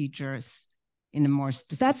procedures in a more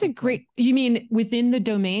specific That's a great, you mean within the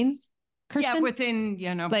domains? Kirsten? Yeah, within,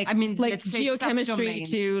 like geochemistry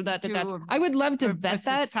to that. I would love to vet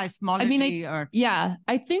that. Seismology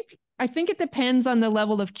I think it depends on the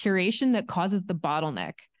level of curation that causes the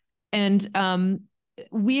bottleneck. And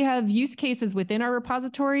we have use cases within our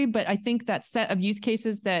repository, but I think that set of use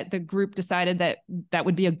cases that the group decided that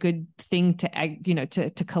would be a good thing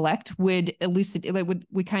to collect would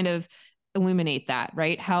we kind of illuminate that,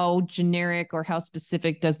 right? How generic or how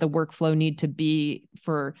specific does the workflow need to be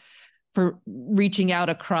for reaching out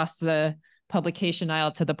across the publication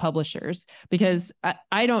aisle to the publishers? Because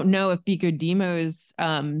I don't know if Bicodemo's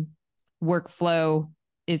workflow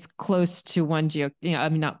is close to one like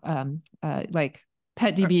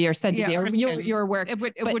PetDB or SetDB or your work. It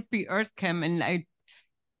would be EarthChem. And I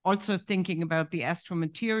also thinking about the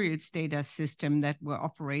astromaterials data system that we're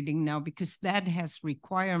operating now, because that has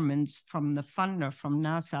requirements from the funder, from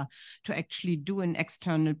NASA, to actually do an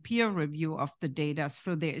external peer review of the data.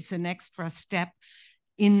 So there is an extra step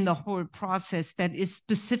in the whole process that is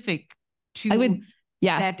specific to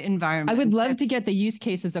that environment. I would love to get the use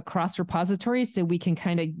cases across repositories so we can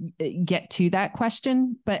kind of get to that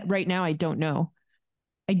question. But right now, I don't know.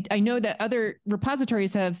 I know that other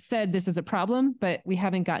repositories have said this is a problem, but we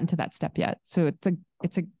haven't gotten to that step yet. So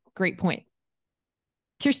it's a great point.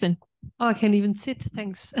 Kirsten. Oh, I can't even sit.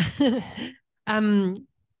 Thanks. I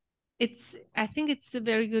think it's a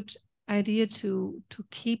very good idea to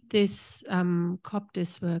keep this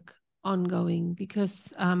COPDIS work ongoing,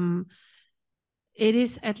 because it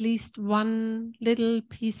is at least one little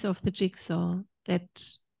piece of the jigsaw that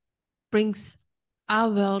brings our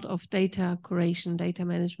world of data curation, data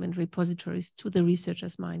management, repositories to the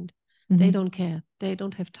researcher's mind. Mm-hmm. They don't care. They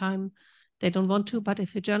don't have time. They don't want to. But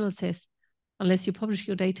if a journal says, unless you publish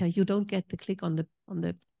your data, you don't get the click on the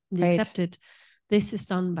right. accepted, this is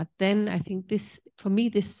done. But then I think this, for me,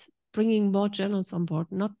 this bringing more journals on board,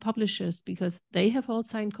 not publishers, because they have all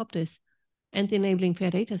signed COPDIS and the enabling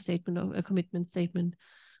fair data statement or a commitment statement.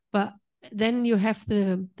 But then you have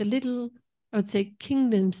the little, I would say,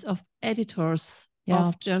 kingdoms of editors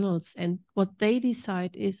of journals, and what they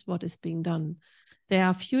decide is what is being done. There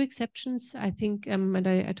are a few exceptions, I think, and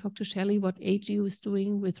I talked to Shelley what AGU is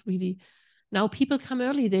doing with really, now people come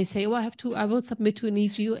early, they say, oh, I will submit to an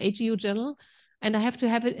AGU journal, and I have to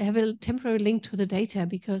have a temporary link to the data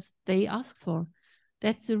because they ask for.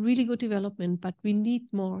 That's a really good development, but we need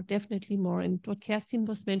more, definitely more. And what Kerstin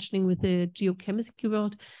was mentioning with the geochemistry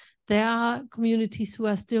world, there are communities who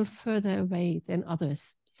are still further away than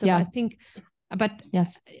others. So I think, but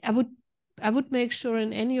yes, I would make sure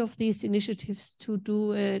in any of these initiatives to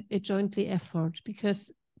do a jointly effort,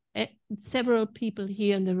 because several people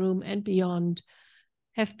here in the room and beyond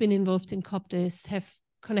have been involved in COPDIS, have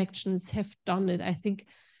connections, have done it. I think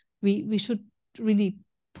we should really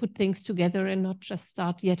put things together and not just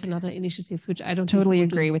start yet another initiative, which I don't totally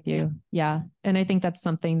agree with you. Yeah. And I think that's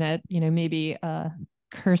something that, maybe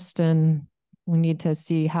Kirsten, we need to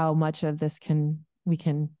see how much of this we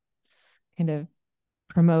can kind of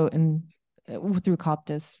promote and through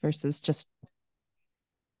COPDIS versus just.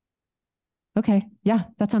 Okay. Yeah,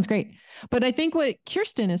 that sounds great. But I think what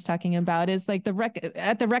Kirsten is talking about is like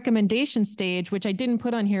at the recommendation stage, which I didn't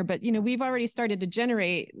put on here, but we've already started to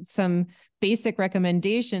generate some basic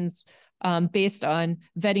recommendations based on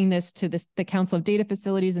vetting this to the Council of Data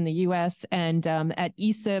Facilities in the US and at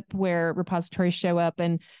ESIP, where repositories show up,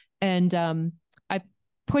 and I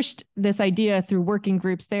pushed this idea through working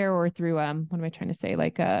groups there, or through what am I trying to say,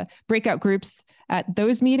 like breakout groups at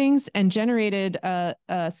those meetings, and generated a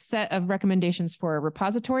set of recommendations for a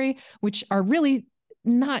repository, which are really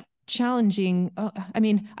not challenging. I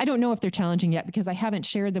mean, I don't know if they're challenging yet because I haven't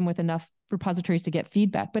shared them with enough repositories to get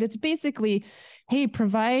feedback, but it's basically, hey,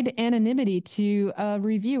 provide anonymity to a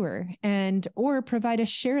reviewer or provide a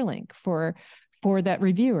share link for that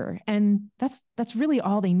reviewer. And that's really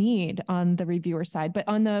all they need on the reviewer side. But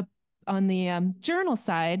on the journal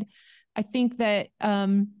side, I think that,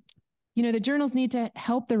 the journals need to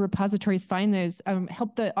help the repositories find those,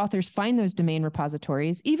 help the authors find those domain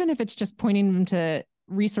repositories, even if it's just pointing them to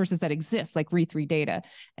resources that exist, like Re3 data.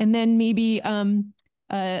 And then maybe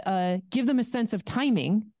give them a sense of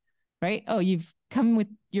timing, right? Oh, you've come with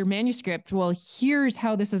your manuscript. Well, here's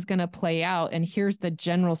how this is going to play out. And here's the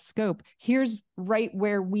general scope. Here's right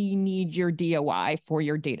where we need your DOI for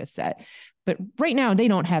your data set. But right now they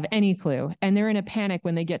don't have any clue. And they're in a panic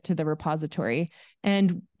when they get to the repository.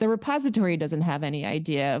 And the repository doesn't have any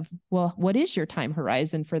idea of, well, what is your time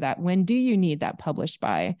horizon for that? When do you need that published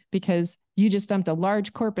by? Because you just dumped a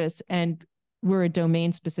large corpus and we're a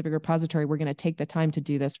domain specific repository. We're going to take the time to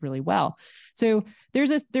do this really well. So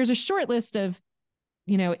there's a short list of,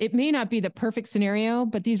 it may not be the perfect scenario,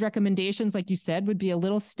 but these recommendations, like you said, would be a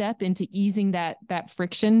little step into easing that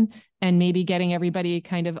friction and maybe getting everybody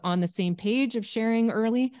kind of on the same page of sharing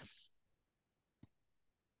early.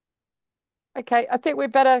 Okay, I think we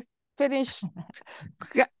better finish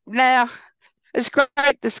now. It's a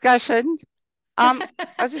great discussion. I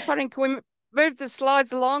was just wondering, can we move the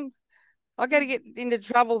slides along? I got to get into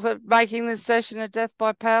trouble for making this session a death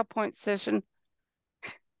by PowerPoint session.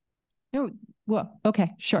 No, well,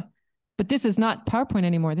 okay, sure. But this is not PowerPoint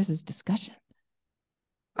anymore. This is discussion.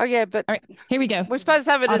 Oh, yeah, but all right, here we go. We're supposed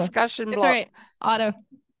to have a discussion block. It's all right.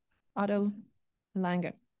 Otto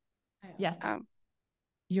Langer. Yes.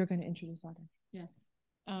 You're going to introduce Otto. Yes.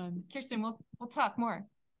 Kirsten, we'll talk more.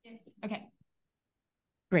 Yes. Okay.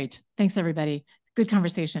 Great. Thanks, everybody. Good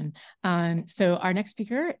conversation. So our next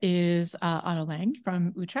speaker is Otto Lang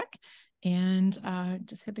from Utrecht. And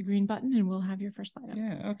just hit the green button and we'll have your first slide up.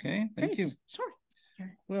 Yeah, okay. Thank you. Sure.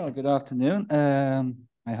 Well, good afternoon.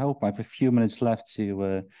 I hope I have a few minutes left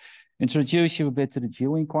to introduce you a bit to the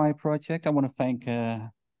GeoInquiry project. I want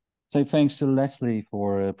to say thanks to Leslie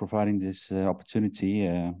for providing this opportunity.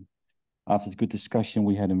 after the good discussion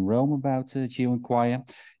we had in Rome about GeoInquire.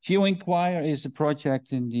 GeoInquire is a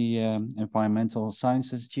project in the environmental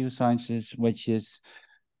sciences, geosciences, which is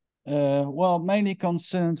well, mainly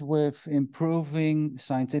concerned with improving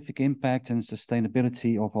scientific impact and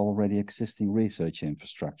sustainability of already existing research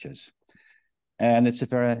infrastructures. And it's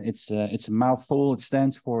a mouthful. It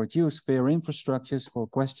stands for Geosphere Infrastructures for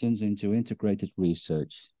Questions into Integrated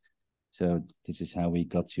Research. So this is how we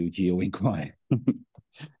got to GeoInquire.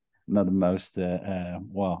 Not the most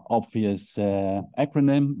well, obvious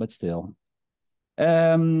acronym, but still.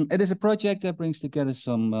 It is a project that brings together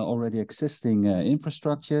some already existing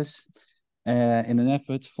infrastructures in an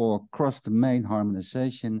effort for cross-domain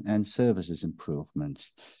harmonization and services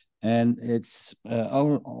improvements. And it's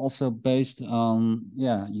also based on,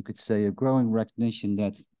 yeah, you could say a growing recognition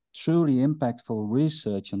that truly impactful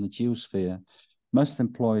research on the geosphere must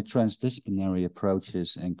employ transdisciplinary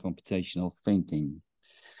approaches and computational thinking.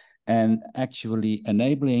 And actually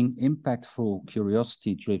enabling impactful,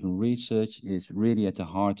 curiosity-driven research is really at the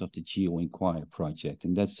heart of the GeoInquire project.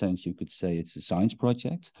 In that sense, you could say it's a science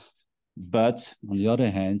project. But on the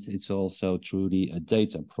other hand, it's also truly a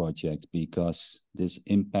data project, because this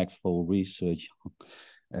impactful research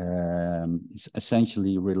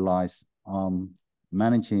essentially relies on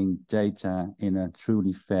managing data in a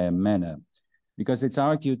truly fair manner. Because it's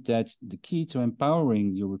argued that the key to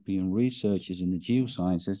empowering European researchers in the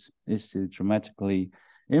geosciences is to dramatically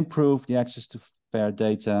improve the access to fair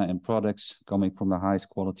data and products coming from the highest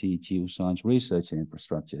quality geoscience research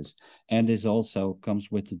infrastructures. And this also comes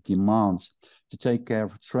with the demand to take care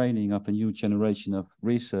of training of a new generation of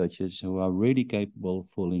researchers who are really capable of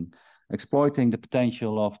fully exploiting the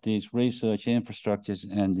potential of these research infrastructures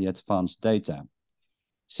and the advanced data.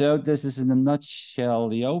 So this is in a nutshell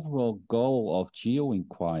the overall goal of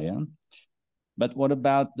GeoInquire. But what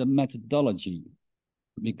about the methodology?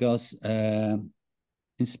 Because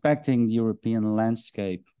inspecting the European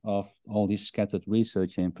landscape of all this scattered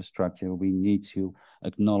research infrastructure, we need to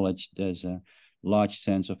acknowledge there's a large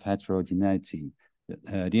sense of heterogeneity.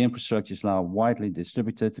 The infrastructures are widely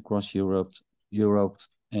distributed across Europe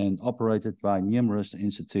and operated by numerous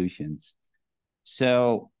institutions.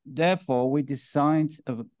 So therefore, we designed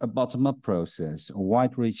a bottom-up process, a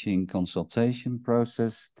wide-reaching consultation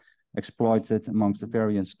process, exploited amongst the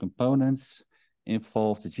various components,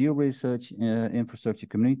 involved the geo-research infrastructure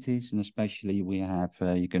communities, and especially we have,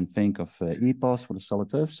 you can think of EPOS for the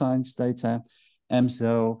solid earth science data,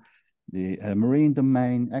 EMSO, the marine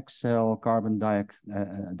domain, Excel, carbon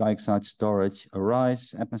dioxide storage,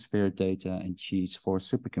 ARISE, atmospheric data, and GEES for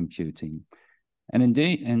supercomputing. And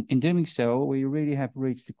in doing so, we really have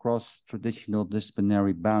reached across traditional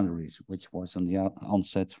disciplinary boundaries, which was on the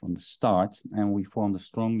onset from the start, and we formed a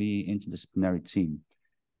strongly interdisciplinary team.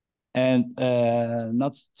 And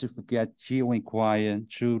not to forget, GeoInquire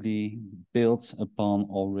truly builds upon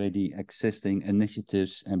already existing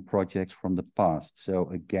initiatives and projects from the past. So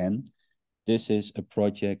again, this is a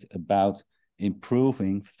project about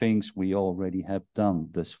improving things we already have done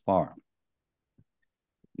thus far.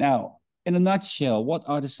 Now, in a nutshell, what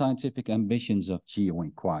are the scientific ambitions of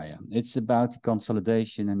GeoInquire? It's about the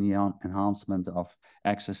consolidation and the enhancement of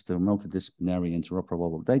access to multidisciplinary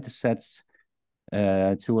interoperable data sets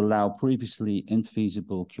to allow previously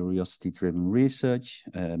infeasible curiosity-driven research,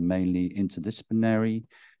 mainly interdisciplinary,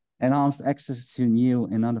 enhanced access to new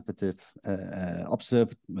innovative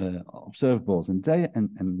observables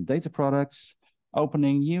and data products,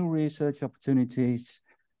 opening new research opportunities,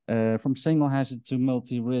 from single hazard to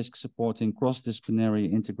multi-risk, supporting cross-disciplinary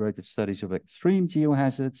integrated studies of extreme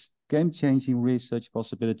geohazards, game-changing research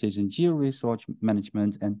possibilities in geo-resource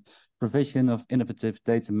management, and provision of innovative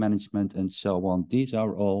data management, and so on. These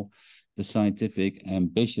are all the scientific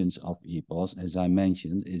ambitions of EPOS. As I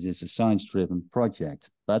mentioned, it is a science-driven project,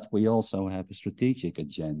 but we also have a strategic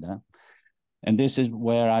agenda. And this is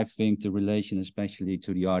where I think the relation, especially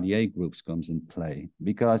to the RDA groups, comes in play.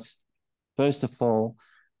 Because, first of all,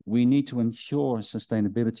 we need to ensure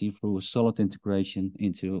sustainability through a solid integration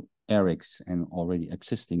into ERICs and already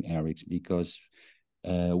existing ERICs, because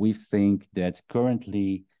we think that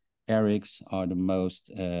currently ERICs are the most,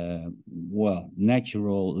 well,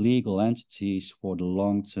 natural legal entities for the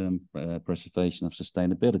long-term preservation of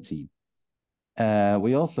sustainability.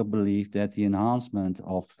 We also believe that the enhancement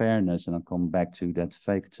of fairness, and I'll come back to that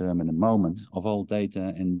fake term in a moment, of all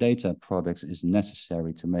data and data products is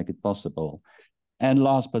necessary to make it possible. And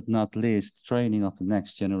last but not least, training of the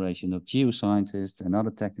next generation of geoscientists and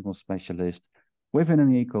other technical specialists within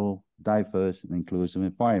an equal, diverse, and inclusive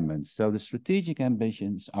environment. So the strategic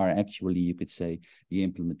ambitions are actually, you could say, the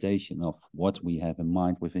implementation of what we have in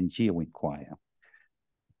mind within GeoInquire.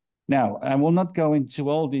 Now, I will not go into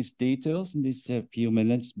all these details in these few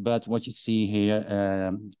minutes, but what you see here,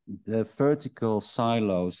 the vertical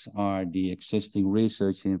silos are the existing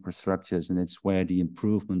research infrastructures, and it's where the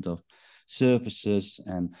improvement of services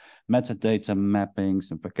and metadata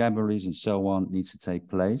mappings and vocabularies and so on needs to take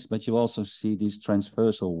place. But you also see these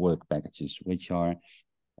transversal work packages, which are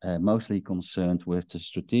mostly concerned with the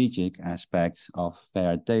strategic aspects of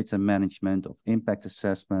fair data management, of impact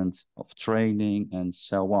assessment, of training, and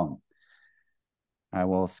so on. I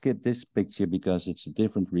will skip this picture because it's a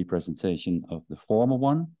different representation of the former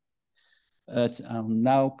one. I'll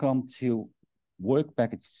now come to work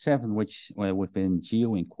package 7, which within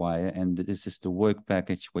GeoInquire, and this is the work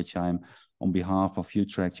package which I'm on behalf of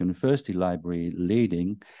Utrecht University Library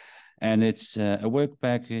leading. And it's a work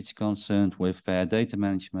package concerned with fair data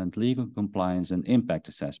management, legal compliance, and impact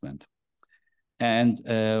assessment. And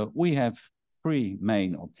we have 3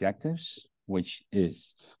 main objectives, which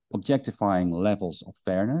is objectifying levels of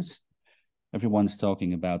fairness. Everyone's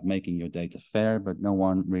talking about making your data fair, but no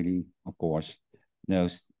one really, of course,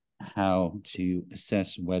 knows how to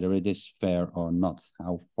assess whether it is fair or not.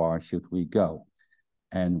 How far should we go?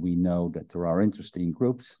 And we know that there are interesting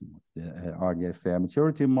groups, the RDA Fair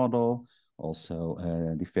Maturity Model, also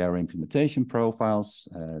the Fair Implementation Profiles.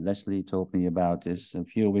 Leslie told me about this a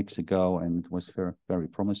few weeks ago, and it was very, very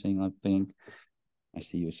promising, I think. I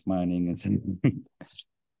see you smiling.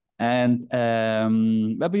 And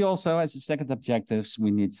but we also, as a second objectives,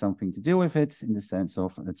 we need something to do with it in the sense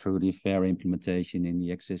of a truly fair implementation in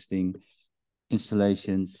the existing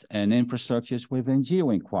installations and infrastructures within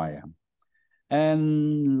GeoInquire.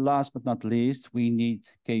 And last but not least, we need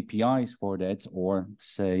KPIs for that, or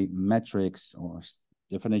say metrics or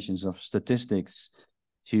definitions of statistics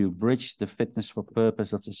to bridge the fitness for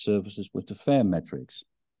purpose of the services with the FAIR metrics.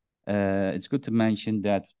 It's good to mention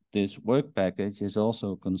that this work package is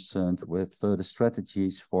also concerned with further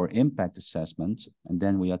strategies for impact assessment. And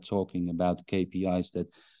then we are talking about KPIs that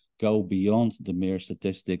go beyond the mere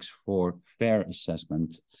statistics for fair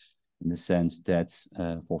assessment, in the sense that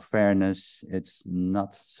for fairness, it's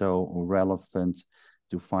not so relevant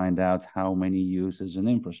to find out how many users an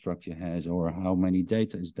infrastructure has or how many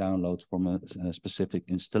data is downloaded from a specific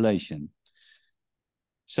installation.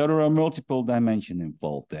 So there are multiple dimensions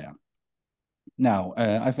involved there. Now,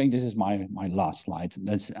 I think this is my last slide.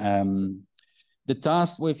 That's the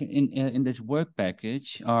tasks in this work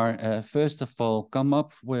package are, first of all, come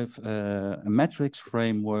up with a metrics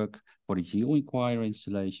framework for the GeoInquire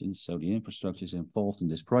installations, so the infrastructures involved in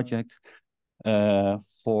this project,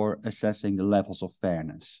 for assessing the levels of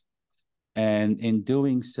fairness. And in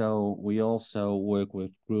doing so, we also work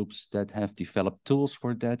with groups that have developed tools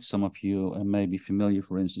for that. Some of you may be familiar,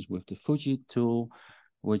 for instance, with the Fuji tool,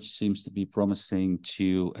 which seems to be promising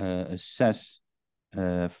to assess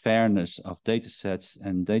fairness of data sets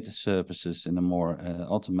and data services in a more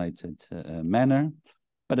automated manner.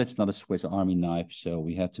 But it's not a Swiss Army knife, so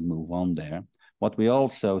we have to move on there. What we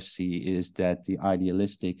also see is that the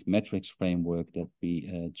idealistic metrics framework that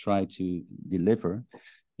we try to deliver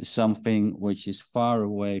is something which is far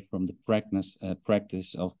away from the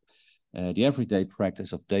practice of the everyday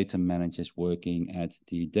practice of data managers working at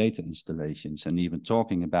the data installations. And even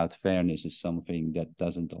talking about fairness is something that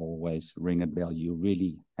doesn't always ring a bell. You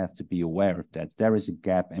really have to be aware of that. There is a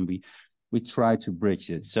gap, and we try to bridge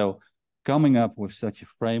it. So coming up with such a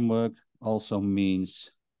framework also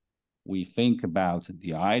means we think about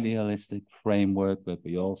the idealistic framework, but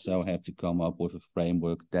we also have to come up with a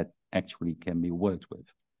framework that actually can be worked with.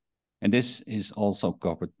 And this is also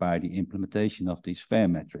covered by the implementation of these FAIR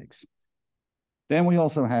metrics. Then we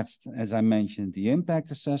also have, as I mentioned, the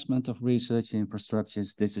impact assessment of research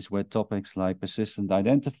infrastructures. This is where topics like persistent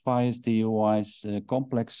identifiers, DOIs,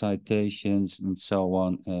 complex citations, and so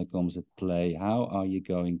on comes at play. How are you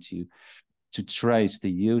going to trace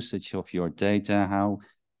the usage of your data? How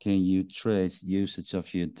can you trace usage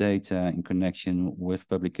of your data in connection with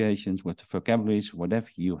publications, with the vocabularies, whatever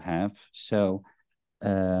you have? So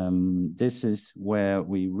this is where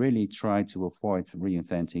we really try to avoid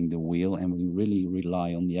reinventing the wheel, and we really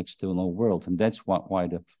rely on the external world. And that's why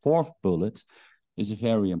the 4th bullet is a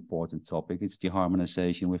very important topic. It's the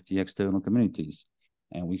harmonization with the external communities.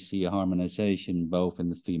 And we see a harmonization both in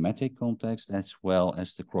the thematic context as well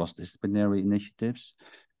as the cross-disciplinary initiatives.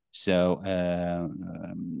 So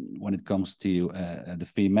when it comes to the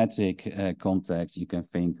thematic context, you can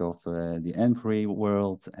think of the ENVRI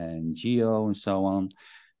world and GEO and so on.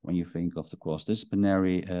 When you think of the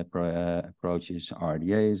cross-disciplinary approaches,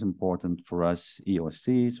 RDA is important for us,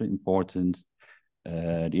 EOSC is important,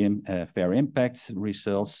 the fair impact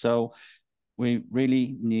results. So we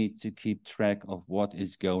really need to keep track of what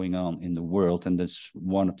is going on in the world, and that's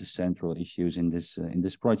one of the central issues in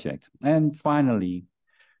this project. And finally,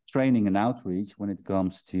 training and outreach when it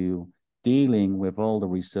comes to dealing with all the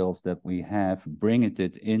results that we have, bringing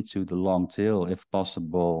it into the long tail if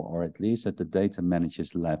possible, or at least at the data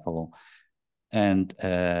managers level. And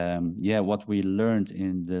yeah, what we learned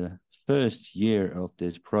in the first year of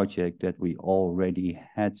this project, that we already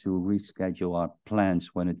had to reschedule our plans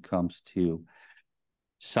when it comes to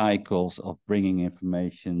cycles of bringing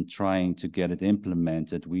information, trying to get it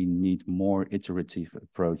implemented. We need more iterative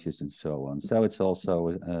approaches and so on. So it's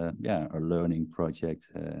also yeah, a learning project,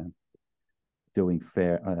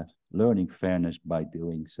 learning fairness by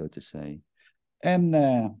doing, so to say. And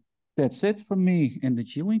that's it for me in the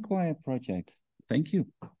GeoInquire project. Thank you.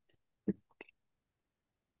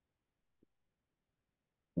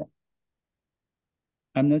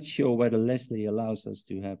 I'm not sure whether Leslie allows us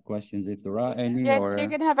to have questions if there are any. Yes, or... you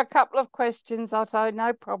can have a couple of questions, Otto,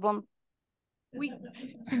 no problem.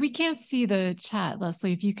 So we can't see the chat,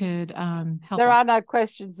 Leslie, if you could help There us. are no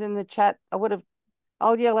questions in the chat.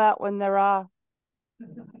 I'll yell out when there are.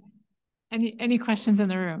 Any questions in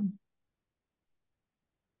the room?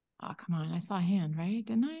 Oh, come on. I saw a hand, right?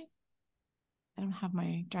 Didn't I? I don't have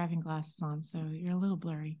my driving glasses on, so you're a little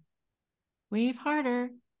blurry. Wave harder.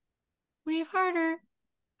 Wave harder.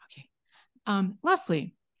 Okay.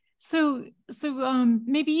 Leslie, so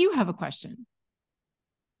maybe you have a question.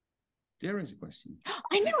 There is a question.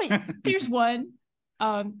 I knew it. There's one.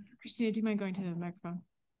 Christina, do you mind going to the microphone?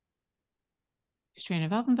 Christina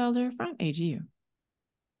Valkenfelder from AGU.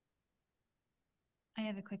 I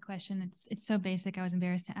have a quick question. It's so basic, I was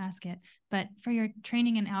embarrassed to ask it. But for your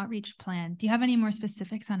training and outreach plan, do you have any more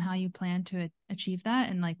specifics on how you plan to achieve that,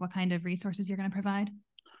 and like what kind of resources you're going to provide?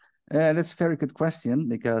 That's a very good question,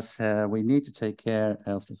 because we need to take care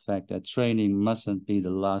of the fact that training mustn't be the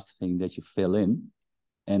last thing that you fill in.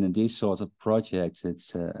 And in these sorts of projects,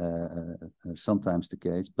 it's sometimes the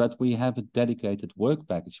case. But we have a dedicated work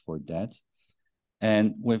package for that.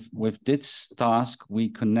 And with this task, we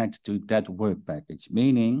connect to that work package,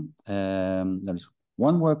 meaning there is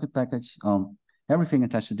one work package on everything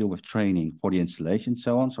that has to do with training for the installation,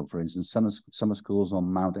 so on. So, for instance, summer schools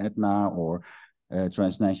on Mount Etna, or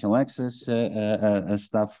transnational access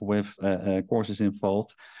stuff with courses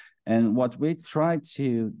involved. And what we try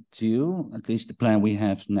to do, at least the plan we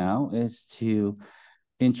have now, is to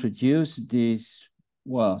introduce these,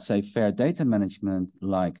 well, say, fair data management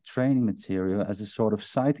like training material as a sort of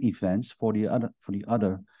side events for the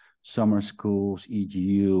other summer schools,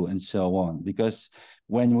 EGU, and so on. Because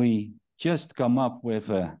when we just come up with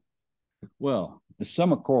a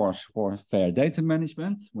summer course for fair data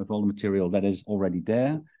management with all the material that is already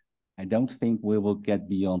there, I don't think we will get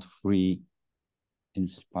beyond free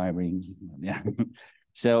inspiring. Yeah.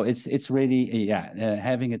 So it's really, yeah,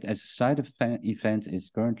 having it as a side event is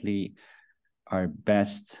currently the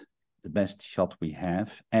best shot we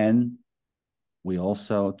have. And we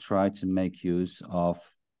also try to make use of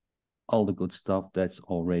all the good stuff that's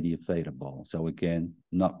already available. So again,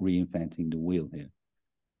 not reinventing the wheel here.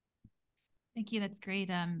 Thank you. That's great.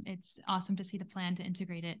 It's awesome to see the plan to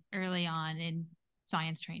integrate it early on in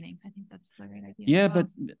science training. I think that's the right idea. Yeah, but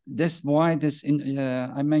that's why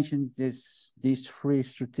I mentioned these 3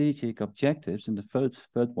 strategic objectives, and the third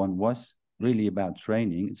one was really about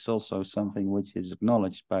training. It's also something which is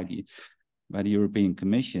acknowledged by the European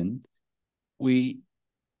Commission. We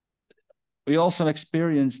also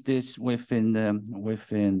experienced this within the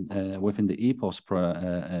EPOS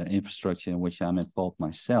infrastructure in which I'm involved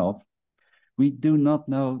myself. We do not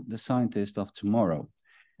know the scientist of tomorrow.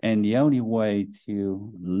 And the only way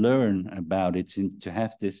to learn about it and to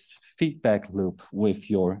have this feedback loop with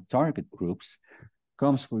your target groups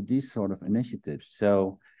comes through these sort of initiatives.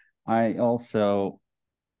 So I also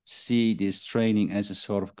see this training as a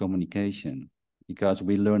sort of communication, because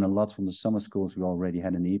we learn a lot from the summer schools we already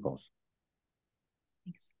had in EPOS.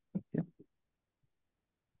 Thanks. Yeah.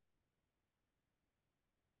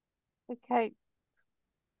 Okay.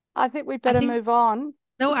 I think we better move on.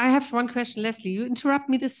 No, I have one question, Leslie. You interrupt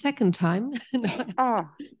me the second time.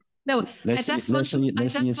 No, I just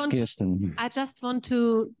want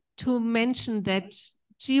to mention that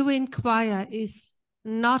GeoInquire is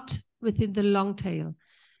not within the long tail.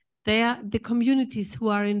 The communities who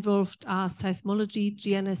are involved are seismology,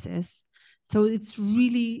 GNSS. So it's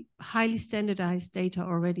really highly standardized data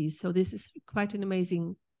already. So this is quite an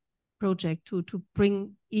amazing project to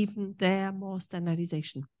bring even there more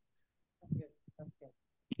standardization. That's good.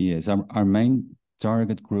 Yes, our main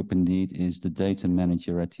target group indeed is the data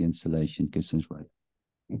manager at the installation, Kirsten's right.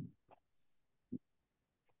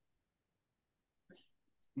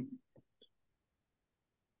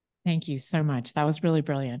 Thank you so much. That was really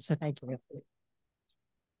brilliant. So thank you.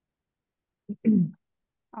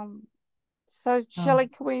 So Shelley,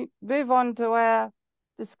 can we move on to our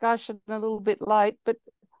discussion a little bit late, but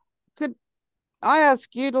could I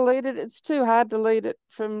ask you to lead it? It's too hard to lead it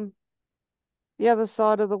from the other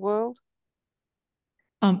side of the world.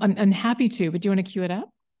 I'm happy to, but do you want to cue it up?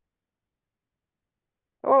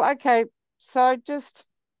 Well, okay. So just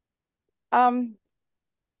there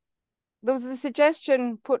was a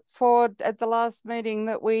suggestion put forward at the last meeting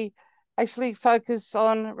that we actually focus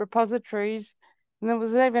on repositories. And there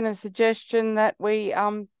was even a suggestion that we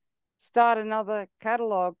start another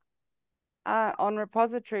catalogue on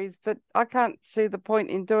repositories, but I can't see the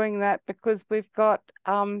point in doing that because we've got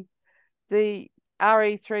the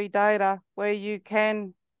RE3 data where you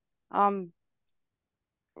can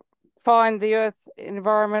find the Earth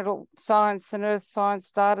environmental science and Earth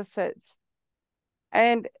science data sets.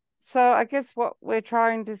 And so I guess what we're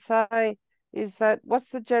trying to say is that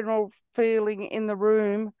what's the general feeling in the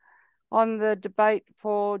room on the debate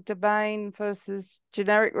for domain versus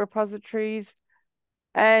generic repositories,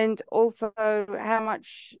 and also how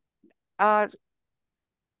much, what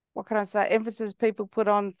can I say, emphasis people put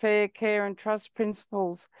on fair care and trust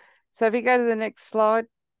principles. So if you go to the next slide,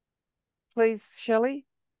 please, Shelley.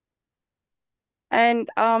 And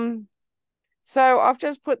so I've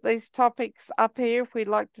just put these topics up here if we'd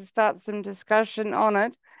like to start some discussion on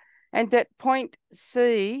it. And at point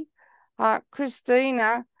C,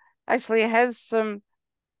 Christina actually has some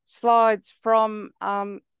slides from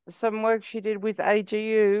some work she did with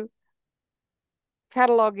AGU,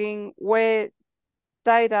 cataloguing where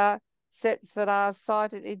data sets that are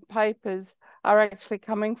cited in papers are actually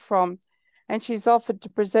coming from. And she's offered to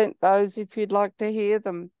present those if you'd like to hear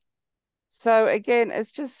them. So again,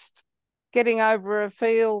 it's just getting over a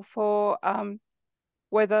feel for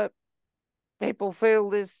whether people feel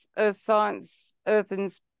this Earth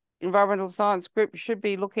and environmental science group should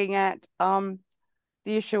be looking at the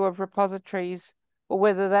issue of repositories, or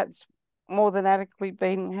whether that's more than adequately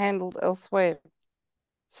being handled elsewhere.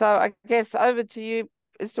 So I guess over to you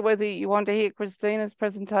as to whether you want to hear Christina's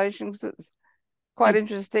presentation, because it's quite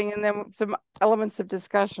interesting, and then some elements of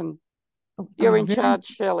discussion. You're in charge,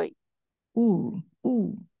 Shelley. Ooh,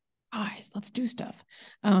 guys, let's do stuff.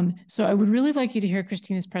 So I would really like you to hear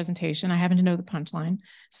Christina's presentation. I happen to know the punchline.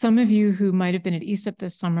 Some of you who might have been at ESIP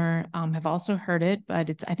this summer have also heard it, but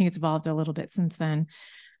I think it's evolved a little bit since then.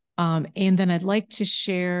 And then I'd like to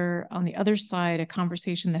share on the other side a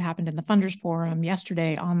conversation that happened in the Funders Forum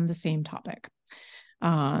yesterday on the same topic.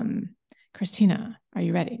 Christina, are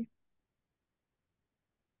you ready?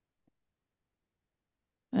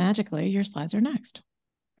 Magically, your slides are next.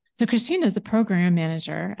 So Christina is the program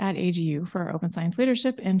manager at AGU for Open Science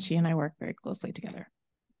Leadership, and she and I work very closely together.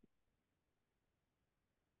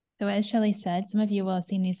 So as Shelley said, some of you will have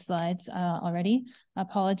seen these slides already.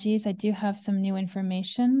 Apologies, I do have some new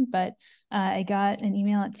information, but I got an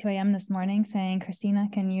email at 2 a.m. this morning saying, Christina,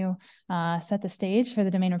 can you set the stage for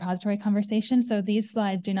the domain repository conversation? So these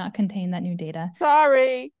slides do not contain that new data.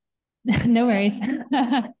 Sorry. No worries.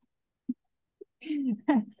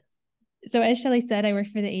 So as Shelley said, I work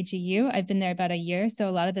for the AGU. I've been there about a year, so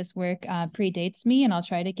a lot of this work predates me, and I'll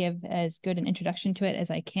try to give as good an introduction to it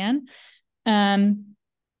as I can. AGU,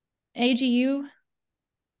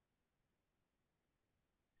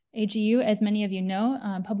 as many of you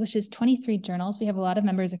know, publishes 23 journals. We have a lot of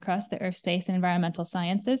members across the earth, space, and environmental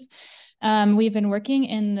sciences. We've been working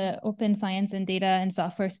in the open science and data and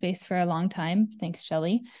software space for a long time. Thanks,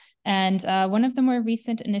 Shelley. And one of the more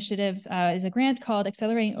recent initiatives is a grant called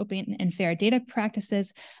Accelerating Open and Fair Data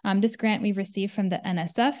Practices. This grant we've received from the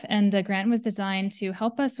NSF, and the grant was designed to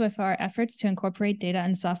help us with our efforts to incorporate data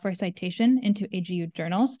and software citation into AGU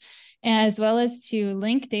journals, as well as to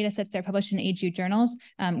link data sets that are published in AGU journals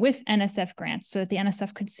with NSF grants, so that the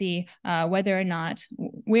NSF could see whether or not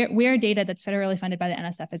where data that's federally funded by the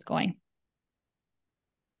NSF is going.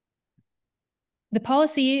 The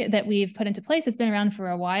policy that we've put into place has been around for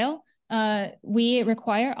a while. We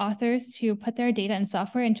require authors to put their data and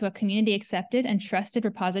software into a community accepted and trusted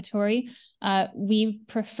repository. We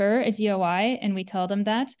prefer a DOI, and we tell them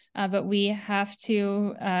that, but we have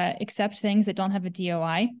to accept things that don't have a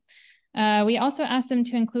DOI. We also ask them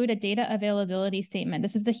to include a data availability statement.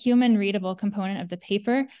 This is the human readable component of the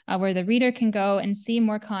paper, where the reader can go and see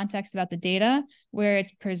more context about the data, where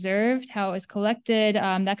it's preserved, how it was collected,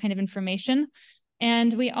 that kind of information.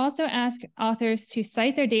 And we also ask authors to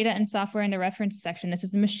cite their data and software in the reference section. This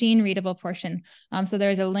is the machine readable portion. So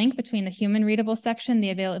there is a link between the human readable section,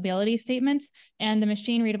 the availability statement, and the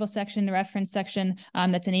machine readable section, the reference section,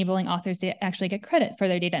 that's enabling authors to actually get credit for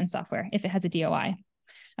their data and software if it has a DOI.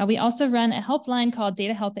 We also run a helpline called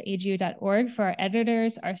datahelp@aju.org for our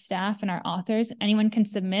editors, our staff, and our authors. Anyone can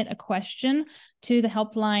submit a question to the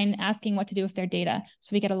helpline asking what to do with their data.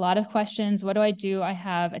 So we get a lot of questions. What do I do? I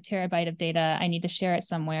have a terabyte of data. I need to share it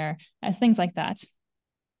somewhere, things like that.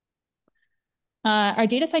 Our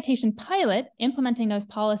data citation pilot, implementing those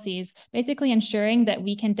policies, basically ensuring that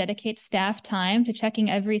we can dedicate staff time to checking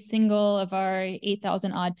every single of our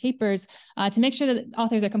 8,000 odd papers to make sure that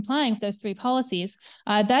authors are complying with those 3 policies.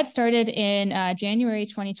 That started in January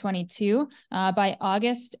 2022. By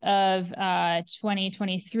August of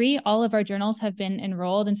 2023, all of our journals have been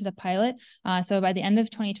enrolled into the pilot. So by the end of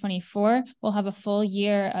 2024, we'll have a full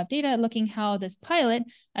year of data looking how this pilot,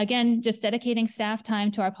 again, just dedicating staff time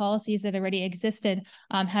to our policies that already existed,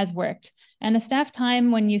 has worked. And the staff time,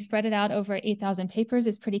 when you spread it out over 8,000 papers,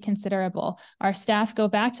 is pretty considerable. Our staff go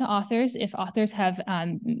back to authors if authors have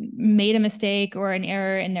made a mistake or an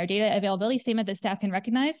error in their data availability statement that staff can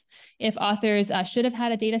recognize. If authors should have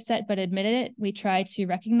had a data set but admitted it, we try to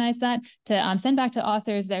recognize that, to send back to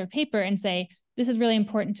authors their paper and say, this is really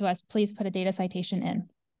important to us, please put a data citation in.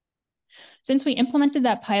 Since we implemented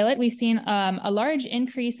that pilot, we've seen a large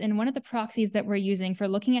increase in one of the proxies that we're using for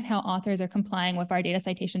looking at how authors are complying with our data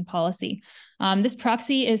citation policy. This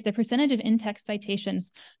proxy is the percentage of in-text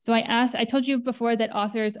citations. So I told you before that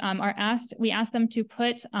authors we ask them to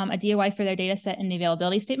put a DOI for their data set in the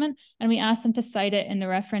availability statement, and we ask them to cite it in the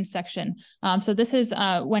reference section. So this is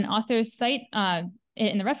when authors cite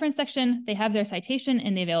in the reference section, they have their citation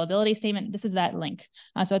in the availability statement. This is that link.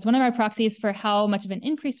 So it's one of our proxies for how much of an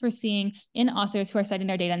increase we're seeing in authors who are citing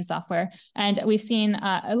their data in software. And we've seen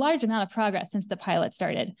a large amount of progress since the pilot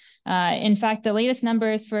started. In fact, the latest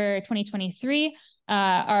numbers for 2023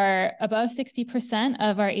 are above 60%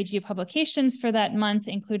 of our AGU publications for that month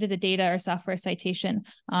included a data or software citation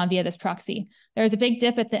via this proxy. There was a big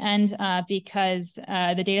dip at the end because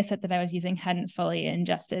the data set that I was using hadn't fully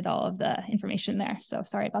ingested all of the information there. So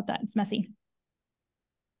sorry about that, it's messy.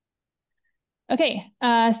 Okay,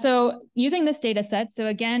 so using this data set, so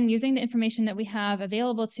again, using the information that we have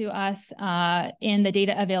available to us in the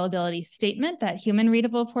data availability statement, that human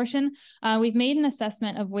readable portion, we've made an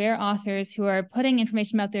assessment of where authors who are putting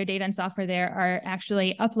information about their data and software there are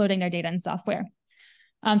actually uploading their data and software.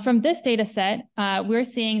 From this data set, we're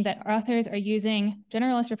seeing that authors are using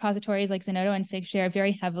generalist repositories like Zenodo and Figshare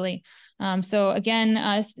very heavily. So again,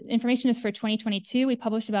 information is for 2022. We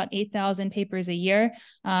published about 8,000 papers a year.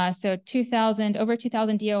 So over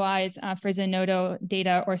 2,000 DOIs for Zenodo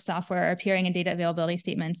data or software are appearing in data availability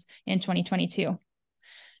statements in 2022.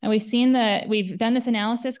 And we've seen that we've done this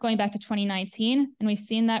analysis going back to 2019, and we've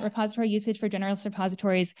seen that repository usage for generalist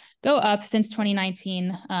repositories go up since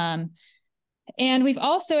 2019. And we've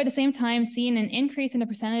also, at the same time, seen an increase in the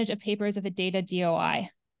percentage of papers of a data DOI.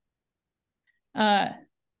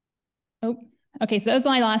 Okay, so that was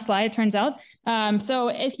my last slide, it turns out. So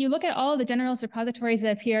if you look at all of the generalist repositories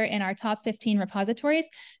that appear in our top 15 repositories,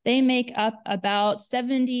 they make up about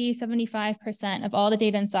 75% of all the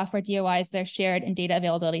data and software DOIs that are shared in data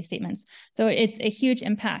availability statements. So it's a huge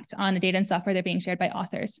impact on the data and software that are being shared by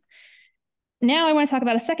authors. Now I want to talk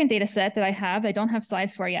about a second data set that I have that I don't have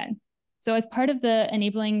slides for yet. So as part of the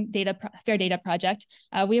Enabling Fair Data project,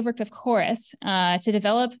 we have worked with Chorus to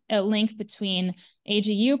develop a link between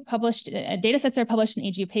AGU published data sets that are published in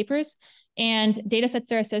AGU papers and data sets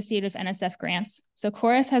that are associated with NSF grants. So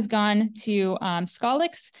Chorus has gone to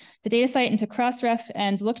Scholix, the data site, and to Crossref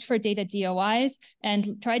and looked for data DOIs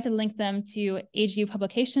and tried to link them to AGU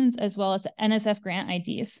publications as well as NSF grant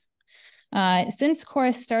IDs. Since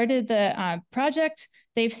Chorus started the project,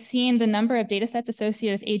 they've seen the number of data sets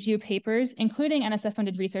associated with AGU papers, including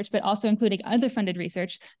NSF-funded research, but also including other funded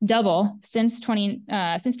research, double since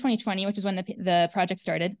 2020, which is when the project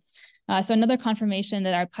started. So another confirmation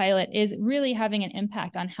that our pilot is really having an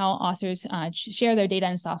impact on how authors share their data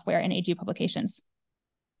and software in AGU publications.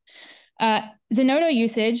 Zenodo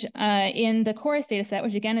usage in the Chorus dataset,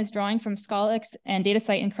 which again is drawing from Scholix and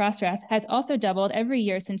DataCite and Crossref, has also doubled every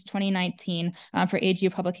year since 2019 for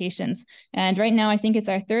AGU publications. And right now, I think it's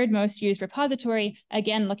our third most used repository,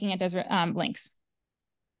 again, looking at those links.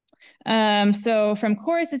 So from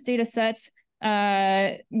Chorus's dataset,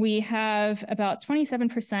 we have about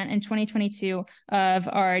 27% in 2022 of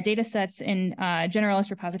our datasets in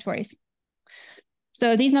generalist repositories.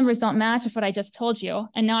 So these numbers don't match with what I just told you.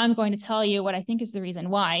 And now I'm going to tell you what I think is the reason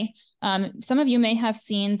why. Some of you may have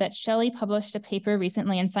seen that Shelley published a paper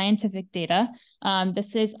recently in Scientific Data.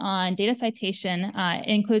 This is on data citation. It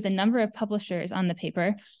includes a number of publishers on the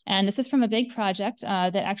paper. And this is from a big project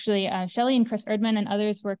that actually Shelley and Chris Erdman and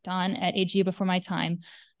others worked on at AGU before my time.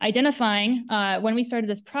 identifying when we started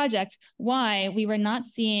this project why we were not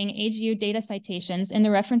seeing AGU data citations in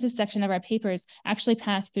the references section of our papers actually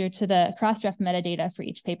pass through to the cross-ref metadata for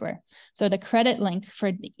each paper. So the credit link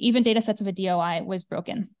for even data sets of a DOI was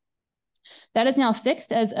broken. That is now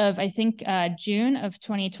fixed as of, I think, June of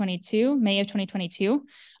 2022, May of 2022.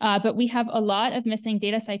 But we have a lot of missing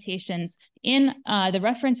data citations in the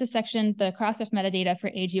references section, the cross-ref metadata for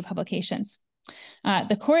AGU publications.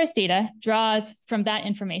 The chorus data draws from that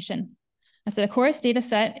information. So the chorus data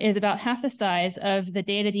set is about half the size of the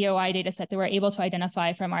data DOI data set that we're able to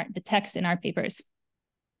identify from the text in our papers.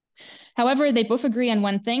 However, they both agree on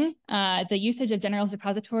one thing. The usage of generalist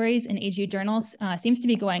repositories in AGU journals seems to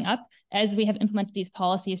be going up as we have implemented these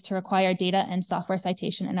policies to require data and software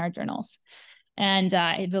citation in our journals. And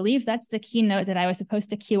I believe that's the keynote that I was supposed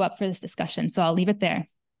to queue up for this discussion. So I'll leave it there.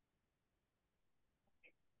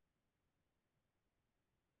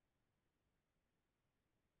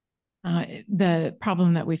 The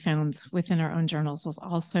problem that we found within our own journals was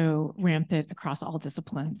also rampant across all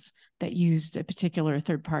disciplines that used a particular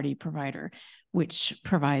third-party provider, which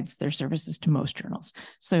provides their services to most journals.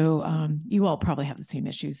 So you all probably have the same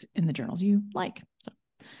issues in the journals you like. So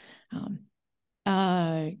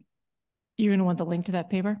you're going to want the link to that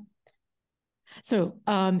paper. So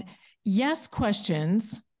yes,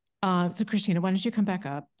 questions. So Christina, why don't you come back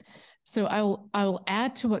up? So I will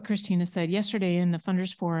add to what Christina said. Yesterday in the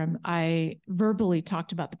funders forum, I verbally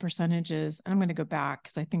talked about the percentages, and I'm going to go back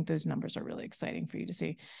because I think those numbers are really exciting for you to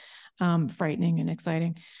see, frightening and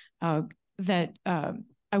exciting. I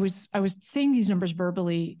was saying these numbers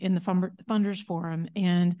verbally in the funders forum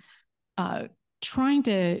and trying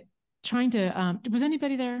to was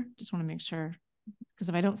anybody there? Just want to make sure. Because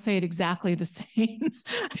if I don't say it exactly the same,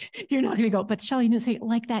 you're not going to go, but Shelley, you didn't say it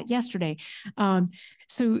like that yesterday.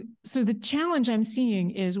 So the challenge I'm seeing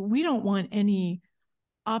is we don't want any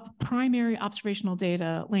primary observational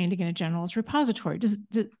data landing in a generalist repository. Does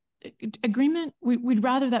agreement? We'd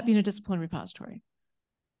rather that be in a discipline repository.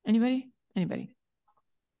 Anybody? Anybody?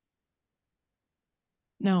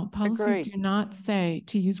 No, policies Agreed. do not say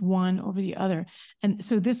to use one over the other. And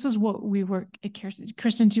so this is what we work at.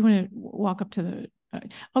 Kristen, do you want to walk up to the,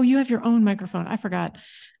 oh, you have your own microphone. I forgot.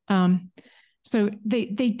 So they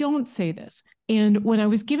don't say this. And when I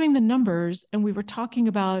was giving the numbers and we were talking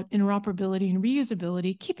about interoperability and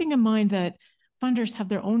reusability, keeping in mind that funders have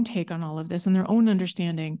their own take on all of this and their own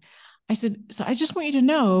understanding, I said, so I just want you to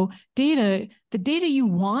know the data you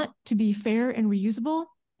want to be fair and reusable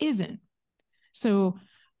isn't. So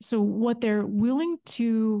what they're willing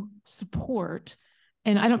to support,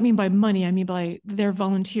 and I don't mean by money, I mean by their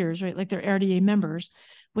volunteers, right? Like their RDA members,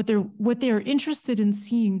 what they're interested in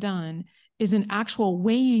seeing done is an actual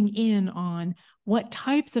weighing in on what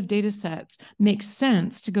types of data sets make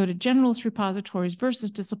sense to go to generalist repositories versus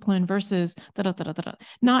discipline versus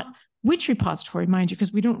not which repository, mind you,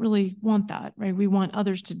 because we don't really want that, right? We want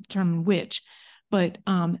others to determine which, but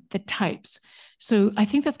the types. So I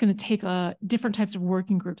think that's going to take different types of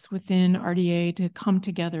working groups within RDA to come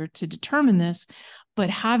together to determine this, but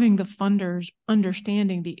having the funders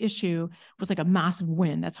understanding the issue was like a massive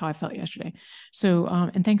win. That's how I felt yesterday. So,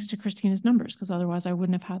 and thanks to Christina's numbers, because otherwise I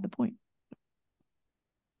wouldn't have had the point.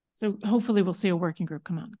 So hopefully we'll see a working group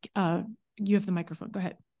come out. You have the microphone, go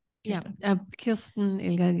ahead. Yeah, Kirsten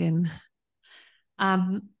Ilger again.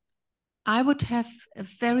 I would have a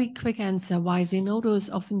very quick answer why Zenodo is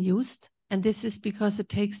often used. And this is because it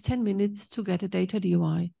takes 10 minutes to get a data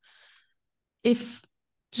DOI. If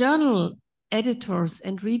journal editors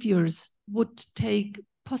and reviewers would take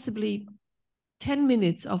possibly 10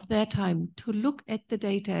 minutes of their time to look at the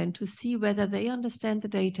data and to see whether they understand the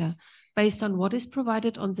data based on what is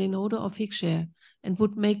provided on Zenodo or Figshare, and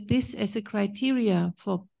would make this as a criteria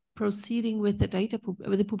for proceeding with the data,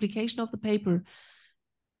 with the publication of the paper,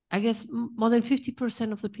 I guess more than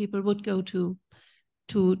 50% of the people would go to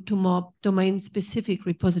more domain-specific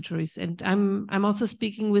repositories. And I'm also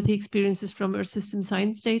speaking with the experiences from Earth System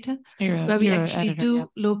Science data, where we actually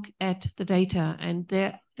look at the data. And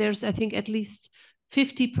there's, I think, at least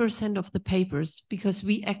 50% of the papers, because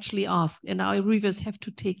we actually ask, and our reviewers have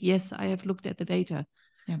to take, yes, I have looked at the data.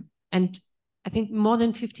 Yeah. And I think more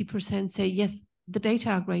than 50% say, yes, the data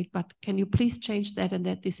are great, but can you please change that and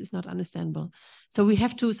that? This is not understandable. So we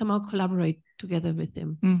have to somehow collaborate together with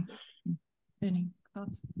them. Any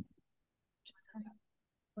thoughts?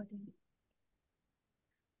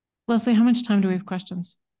 Leslie, how much time do we have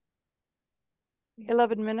questions?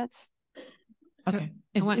 11 minutes. Okay.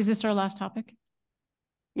 Is this our last topic?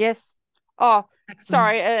 Yes. Oh, excellent.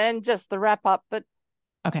 Sorry. And just the wrap up, but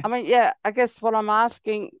okay. I mean, yeah, I guess what I'm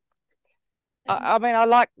asking, I mean, I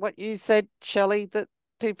like what you said, Shelley, that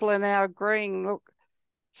people are now agreeing, look,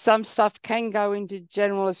 some stuff can go into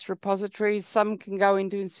generalist repositories, some can go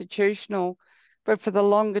into institutional, but for the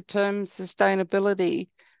longer term sustainability,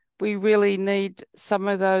 we really need some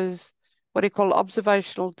of those, what do you call,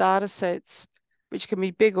 observational data sets, which can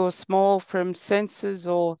be big or small, from sensors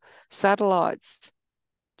or satellites,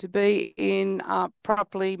 to be in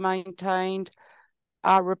properly maintained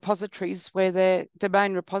repositories, where they're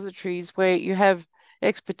domain repositories, where you have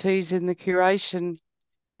expertise in the curation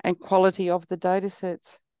and quality of the data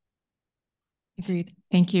sets. Agreed.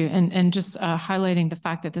 Thank you. And just highlighting the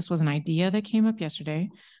fact that this was an idea that came up yesterday.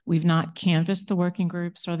 We've not canvassed the working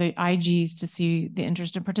groups or the IGs to see the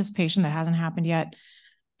interest and participation. That hasn't happened yet.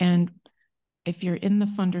 And if you're in the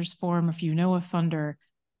funders forum, if you know a funder,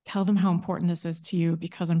 tell them how important this is to you,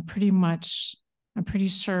 because I'm pretty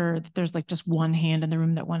sure that there's like just one hand in the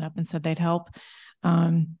room that went up and said they'd help.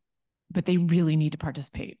 But they really need to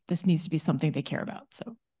participate. This needs to be something they care about.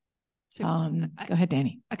 So go ahead,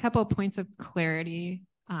 Danny. A couple of points of clarity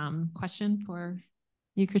question for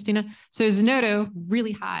you, Christina. So Zenodo,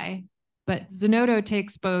 really high, but Zenodo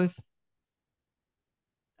takes both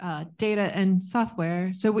data and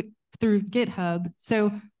software through GitHub.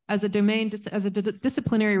 So as a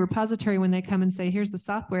disciplinary repository, when they come and say, here's the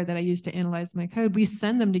software that I use to analyze my code, we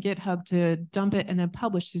send them to GitHub to dump it and then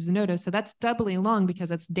publish through Zenodo. So that's doubly long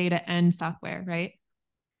because it's data and software, right?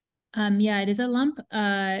 Yeah, it is a lump.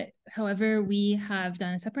 However, we have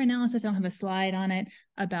done a separate analysis. I don't have a slide on it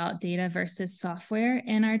about data versus software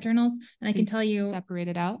in our journals. And I can tell you—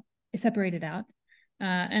 Separated out? Separated out.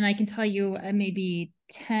 And I can tell you maybe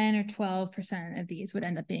 10 or 12% of these would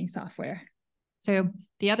end up being software. So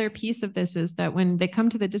the other piece of this is that when they come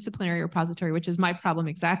to the disciplinary repository, which is my problem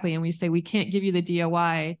exactly, and we say, we can't give you the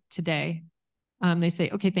DOI today, they say,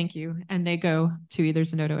 okay, thank you. And they go to either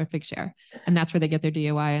Zenodo or Figshare. And that's where they get their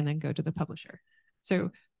DOI and then go to the publisher. So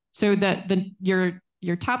that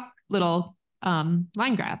your top little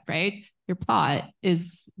line graph, right? Your plot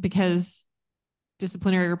is because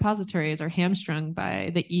disciplinary repositories are hamstrung by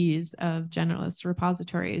the ease of generalist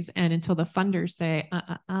repositories. And until the funders say,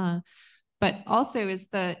 but also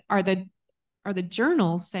are the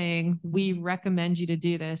journals saying, we recommend you to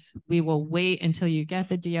do this, we will wait until you get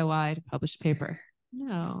the DOI to publish the paper?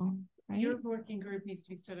 No, right? Your working group needs to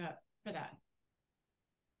be stood up for that.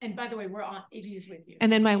 And by the way, we're on AGs with you.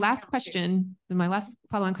 And then my last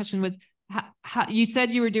follow-on question was, how you said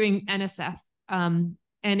you were doing NSF, and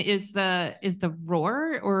is the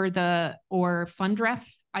ROR or FundRef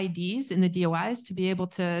IDs in the DOIs to be able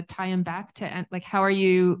to tie them back to, like, how are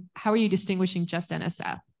you distinguishing just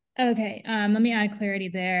NSF? Okay, let me add clarity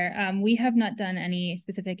there. We have not done any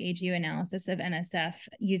specific AGU analysis of NSF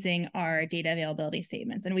using our data availability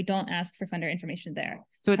statements, and we don't ask for funder information there.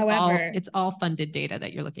 So it's all funded data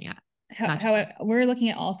that you're looking at. However, we're looking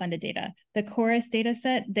at all funded data. The Chorus data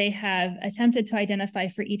set, they have attempted to identify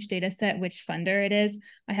for each data set which funder it is.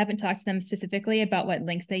 I haven't talked to them specifically about what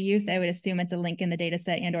links they used. I would assume it's a link in the data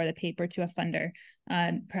set and or the paper to a funder,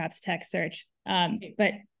 perhaps text search.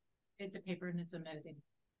 But it's a paper and it's a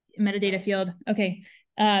metadata field. Okay.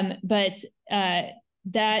 But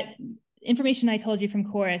that information I told you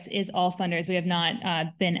from Chorus is all funders. We have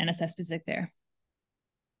not been NSF specific there.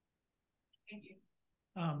 Thank you.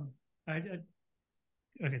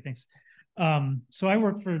 Okay, thanks. So I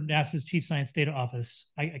work for NASA's Chief Science Data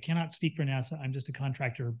Office. I cannot speak for NASA. I'm just a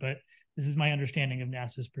contractor, but this is my understanding of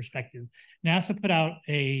NASA's perspective. NASA put out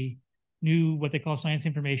a new, what they call science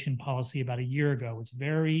information policy about a year ago. It's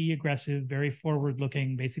very aggressive, very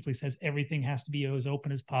forward-looking, basically says everything has to be as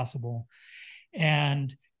open as possible.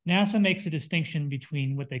 And NASA makes a distinction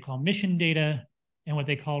between what they call mission data and what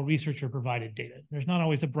they call researcher-provided data. There's not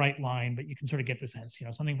always a bright line, but you can sort of get the sense,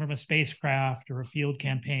 something from a spacecraft or a field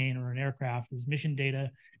campaign or an aircraft is mission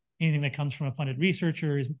data. Anything that comes from a funded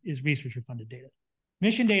researcher is researcher-funded data.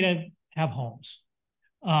 Mission data have homes.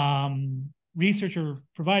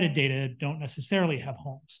 Researcher-provided data don't necessarily have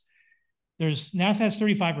homes. NASA has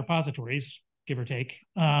 35 repositories, give or take,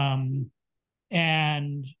 and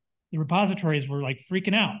the repositories were like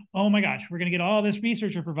freaking out. Oh my gosh, we're going to get all this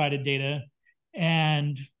researcher-provided data,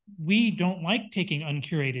 and we don't like taking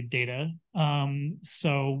uncurated data,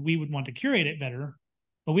 so we would want to curate it better,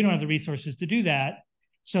 but we don't have the resources to do that.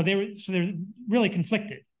 So they're really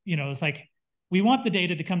conflicted. It's like, we want the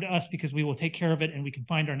data to come to us because we will take care of it and we can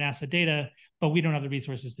find our NASA data, but we don't have the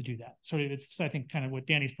resources to do that. So it's, I think, kind of what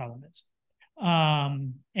Danny's problem is.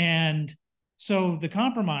 And so the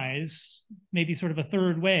compromise, maybe sort of a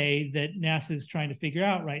third way that NASA is trying to figure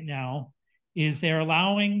out right now, is they're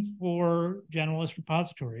allowing for generalist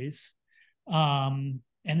repositories. And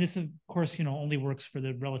this, of course, only works for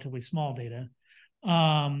the relatively small data.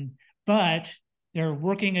 But they're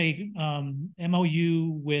working a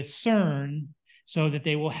MOU with CERN so that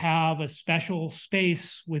they will have a special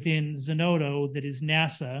space within Zenodo that is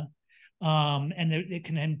NASA, and it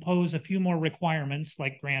can impose a few more requirements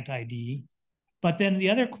like grant ID. But then the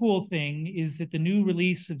other cool thing is that the new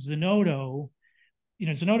release of Zenodo,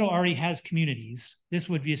 Zenodo already has communities. This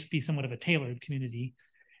would just be somewhat of a tailored community.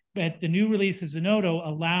 But the new release of Zenodo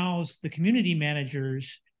allows the community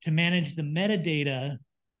managers to manage the metadata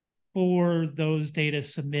for those data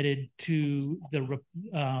submitted to the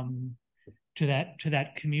to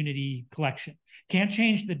that community collection. Can't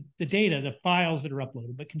change the data, the files that are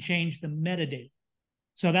uploaded, but can change the metadata.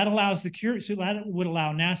 So that allows so that would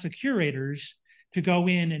allow NASA curators to go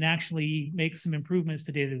in and actually make some improvements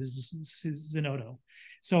to data Zenodo.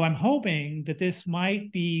 So I'm hoping that this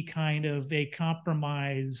might be kind of a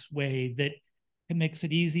compromise way that it makes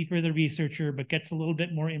it easy for the researcher, but gets a little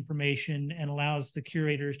bit more information and allows the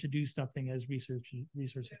curators to do something as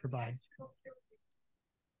researchers provide.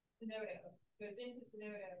 Zenodo goes into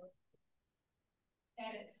Zenodo,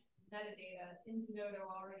 edits metadata in Zenodo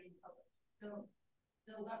already published.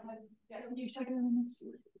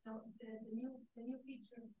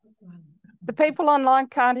 The people online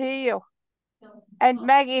can't hear you. And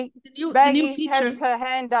Maggie has her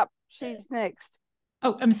hand up. She's next.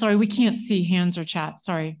 Oh, I'm sorry. We can't see hands or chat.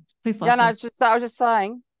 Sorry. Please, Leslie. Yeah, no, I was just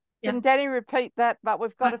saying. Can Danny repeat that? But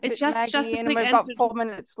we've got to fit Maggie in, and we've got 4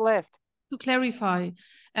 minutes left. To clarify,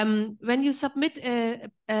 when you submit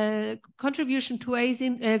a contribution to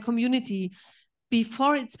a community,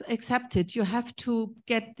 before it's accepted, you have to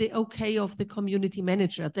get the okay of the community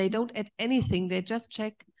manager. They don't add anything. They just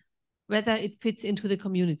check whether it fits into the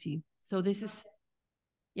community. So this is,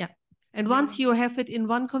 yeah. And once you have it in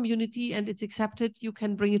one community and it's accepted, you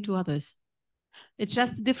can bring it to others. It's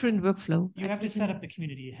just a different workflow. You have to set up the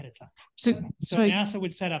community ahead of time. So NASA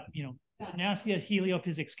would set up, NASA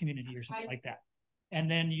heliophysics community or something like that.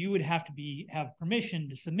 And then you would have to have permission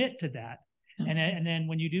to submit to that. And then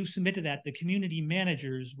when you do submit to that, the community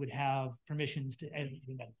managers would have permissions to edit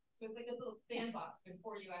that. So it's like a little sandbox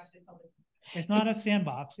before you actually publish. It's not a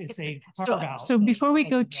sandbox. It's a carve out. So before we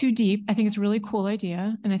go too deep, I think it's a really cool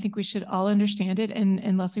idea, and I think we should all understand it.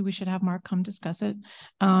 And Leslie, we should have Mark come discuss it.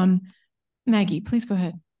 Maggie, please go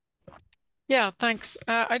ahead. Yeah, thanks.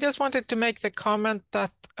 I just wanted to make the comment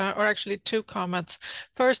that, or actually two comments.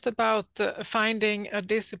 First, about finding a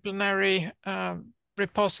disciplinary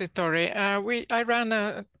repository. I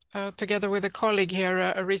ran together with a colleague here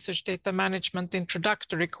a research data management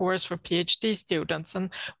introductory course for PhD students, and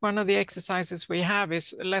one of the exercises we have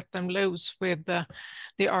is let them loose with the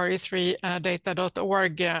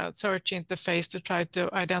re3data.org search interface to try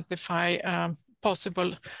to identify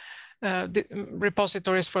possible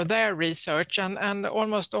repositories for their research, and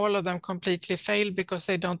almost all of them completely fail because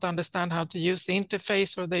they don't understand how to use the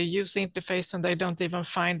interface, or they use the interface and they don't even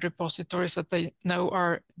find repositories that they know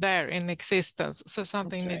are there in existence. So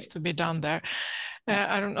something needs to be done there.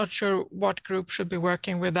 I'm not sure what group should be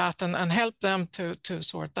working with that and help them to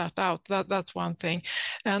sort that out. That's one thing.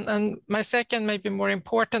 And my second, maybe more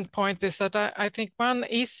important point is that I think one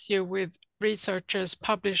issue with researchers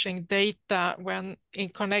publishing data when in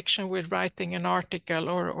connection with writing an article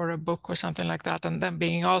or a book or something like that, and then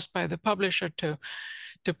being asked by the publisher to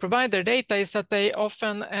provide their data, is that they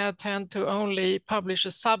often tend to only publish a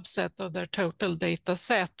subset of their total data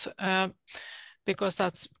set. Because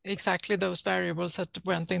that's exactly those variables that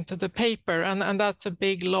went into the paper. And that's a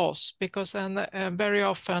big loss, because then very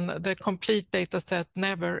often the complete data set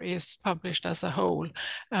never is published as a whole.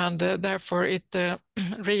 And therefore it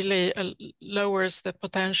really lowers the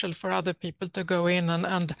potential for other people to go in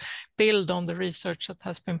and build on the research that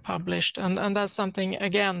has been published. And that's something,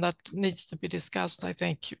 again, that needs to be discussed, I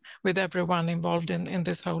think, with everyone involved in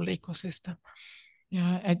this whole ecosystem.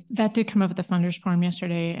 Yeah, that did come up at the funders forum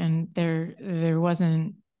yesterday, and there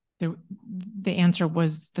wasn't the answer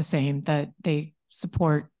was the same, that they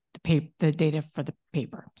support the data for the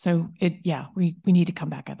paper. So we need to come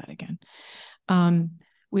back at that again.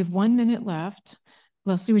 We have 1 minute left.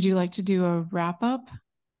 Leslie, would you like to do a wrap up?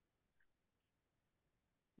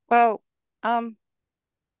 Well, go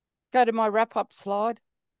to my wrap up slide.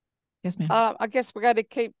 Yes, ma'am. I guess we're going to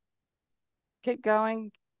keep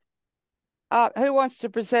going. Who wants to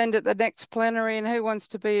present at the next plenary, and who wants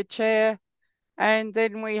to be a chair? And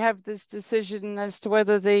then we have this decision as to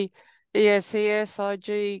whether the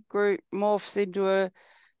ESESIG group morphs into a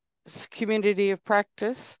community of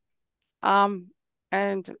practice.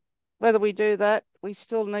 And whether we do that, we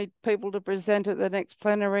still need people to present at the next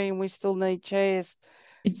plenary, and we still need chairs.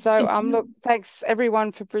 So look, thanks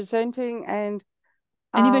everyone for presenting. And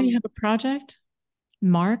anybody have a project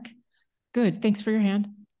Mark, good. Thanks for your hand.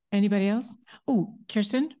 Anybody else? Oh,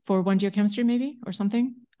 Kirsten for One Geochemistry maybe or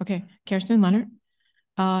something. Okay, Kirsten Leonard.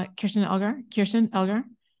 Kirsten Elgar.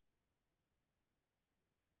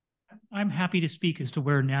 I'm happy to speak as to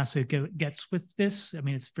where NASA gets with this. I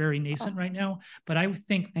mean, it's very nascent right now, but I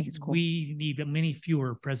think it's cool. We need many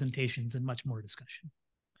fewer presentations and much more discussion.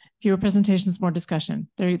 Fewer presentations, more discussion.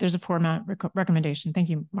 There's a format recommendation. Thank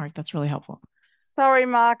you, Mark. That's really helpful. Sorry,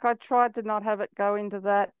 Mark. I tried to not have it go into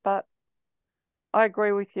that, but I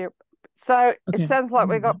agree with you. So It sounds like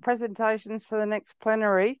we've got presentations for the next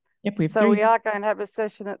plenary. Yep, we have so we are going to have a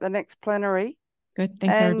session at the next plenary. Good.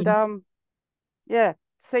 Thanks, and everybody. Yeah,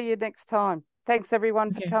 see you next time. Thanks,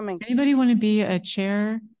 everyone, for coming. Anybody want to be a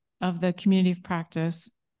chair of the community of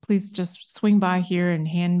practice? Please just swing by here and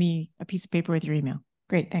hand me a piece of paper with your email.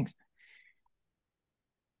 Great, thanks.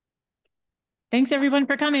 Thanks, everyone,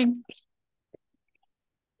 for coming.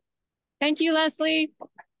 Thank you, Leslie.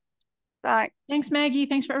 Bye. Thanks, Maggie.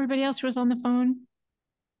 Thanks for everybody else who was on the phone.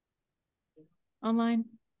 Online.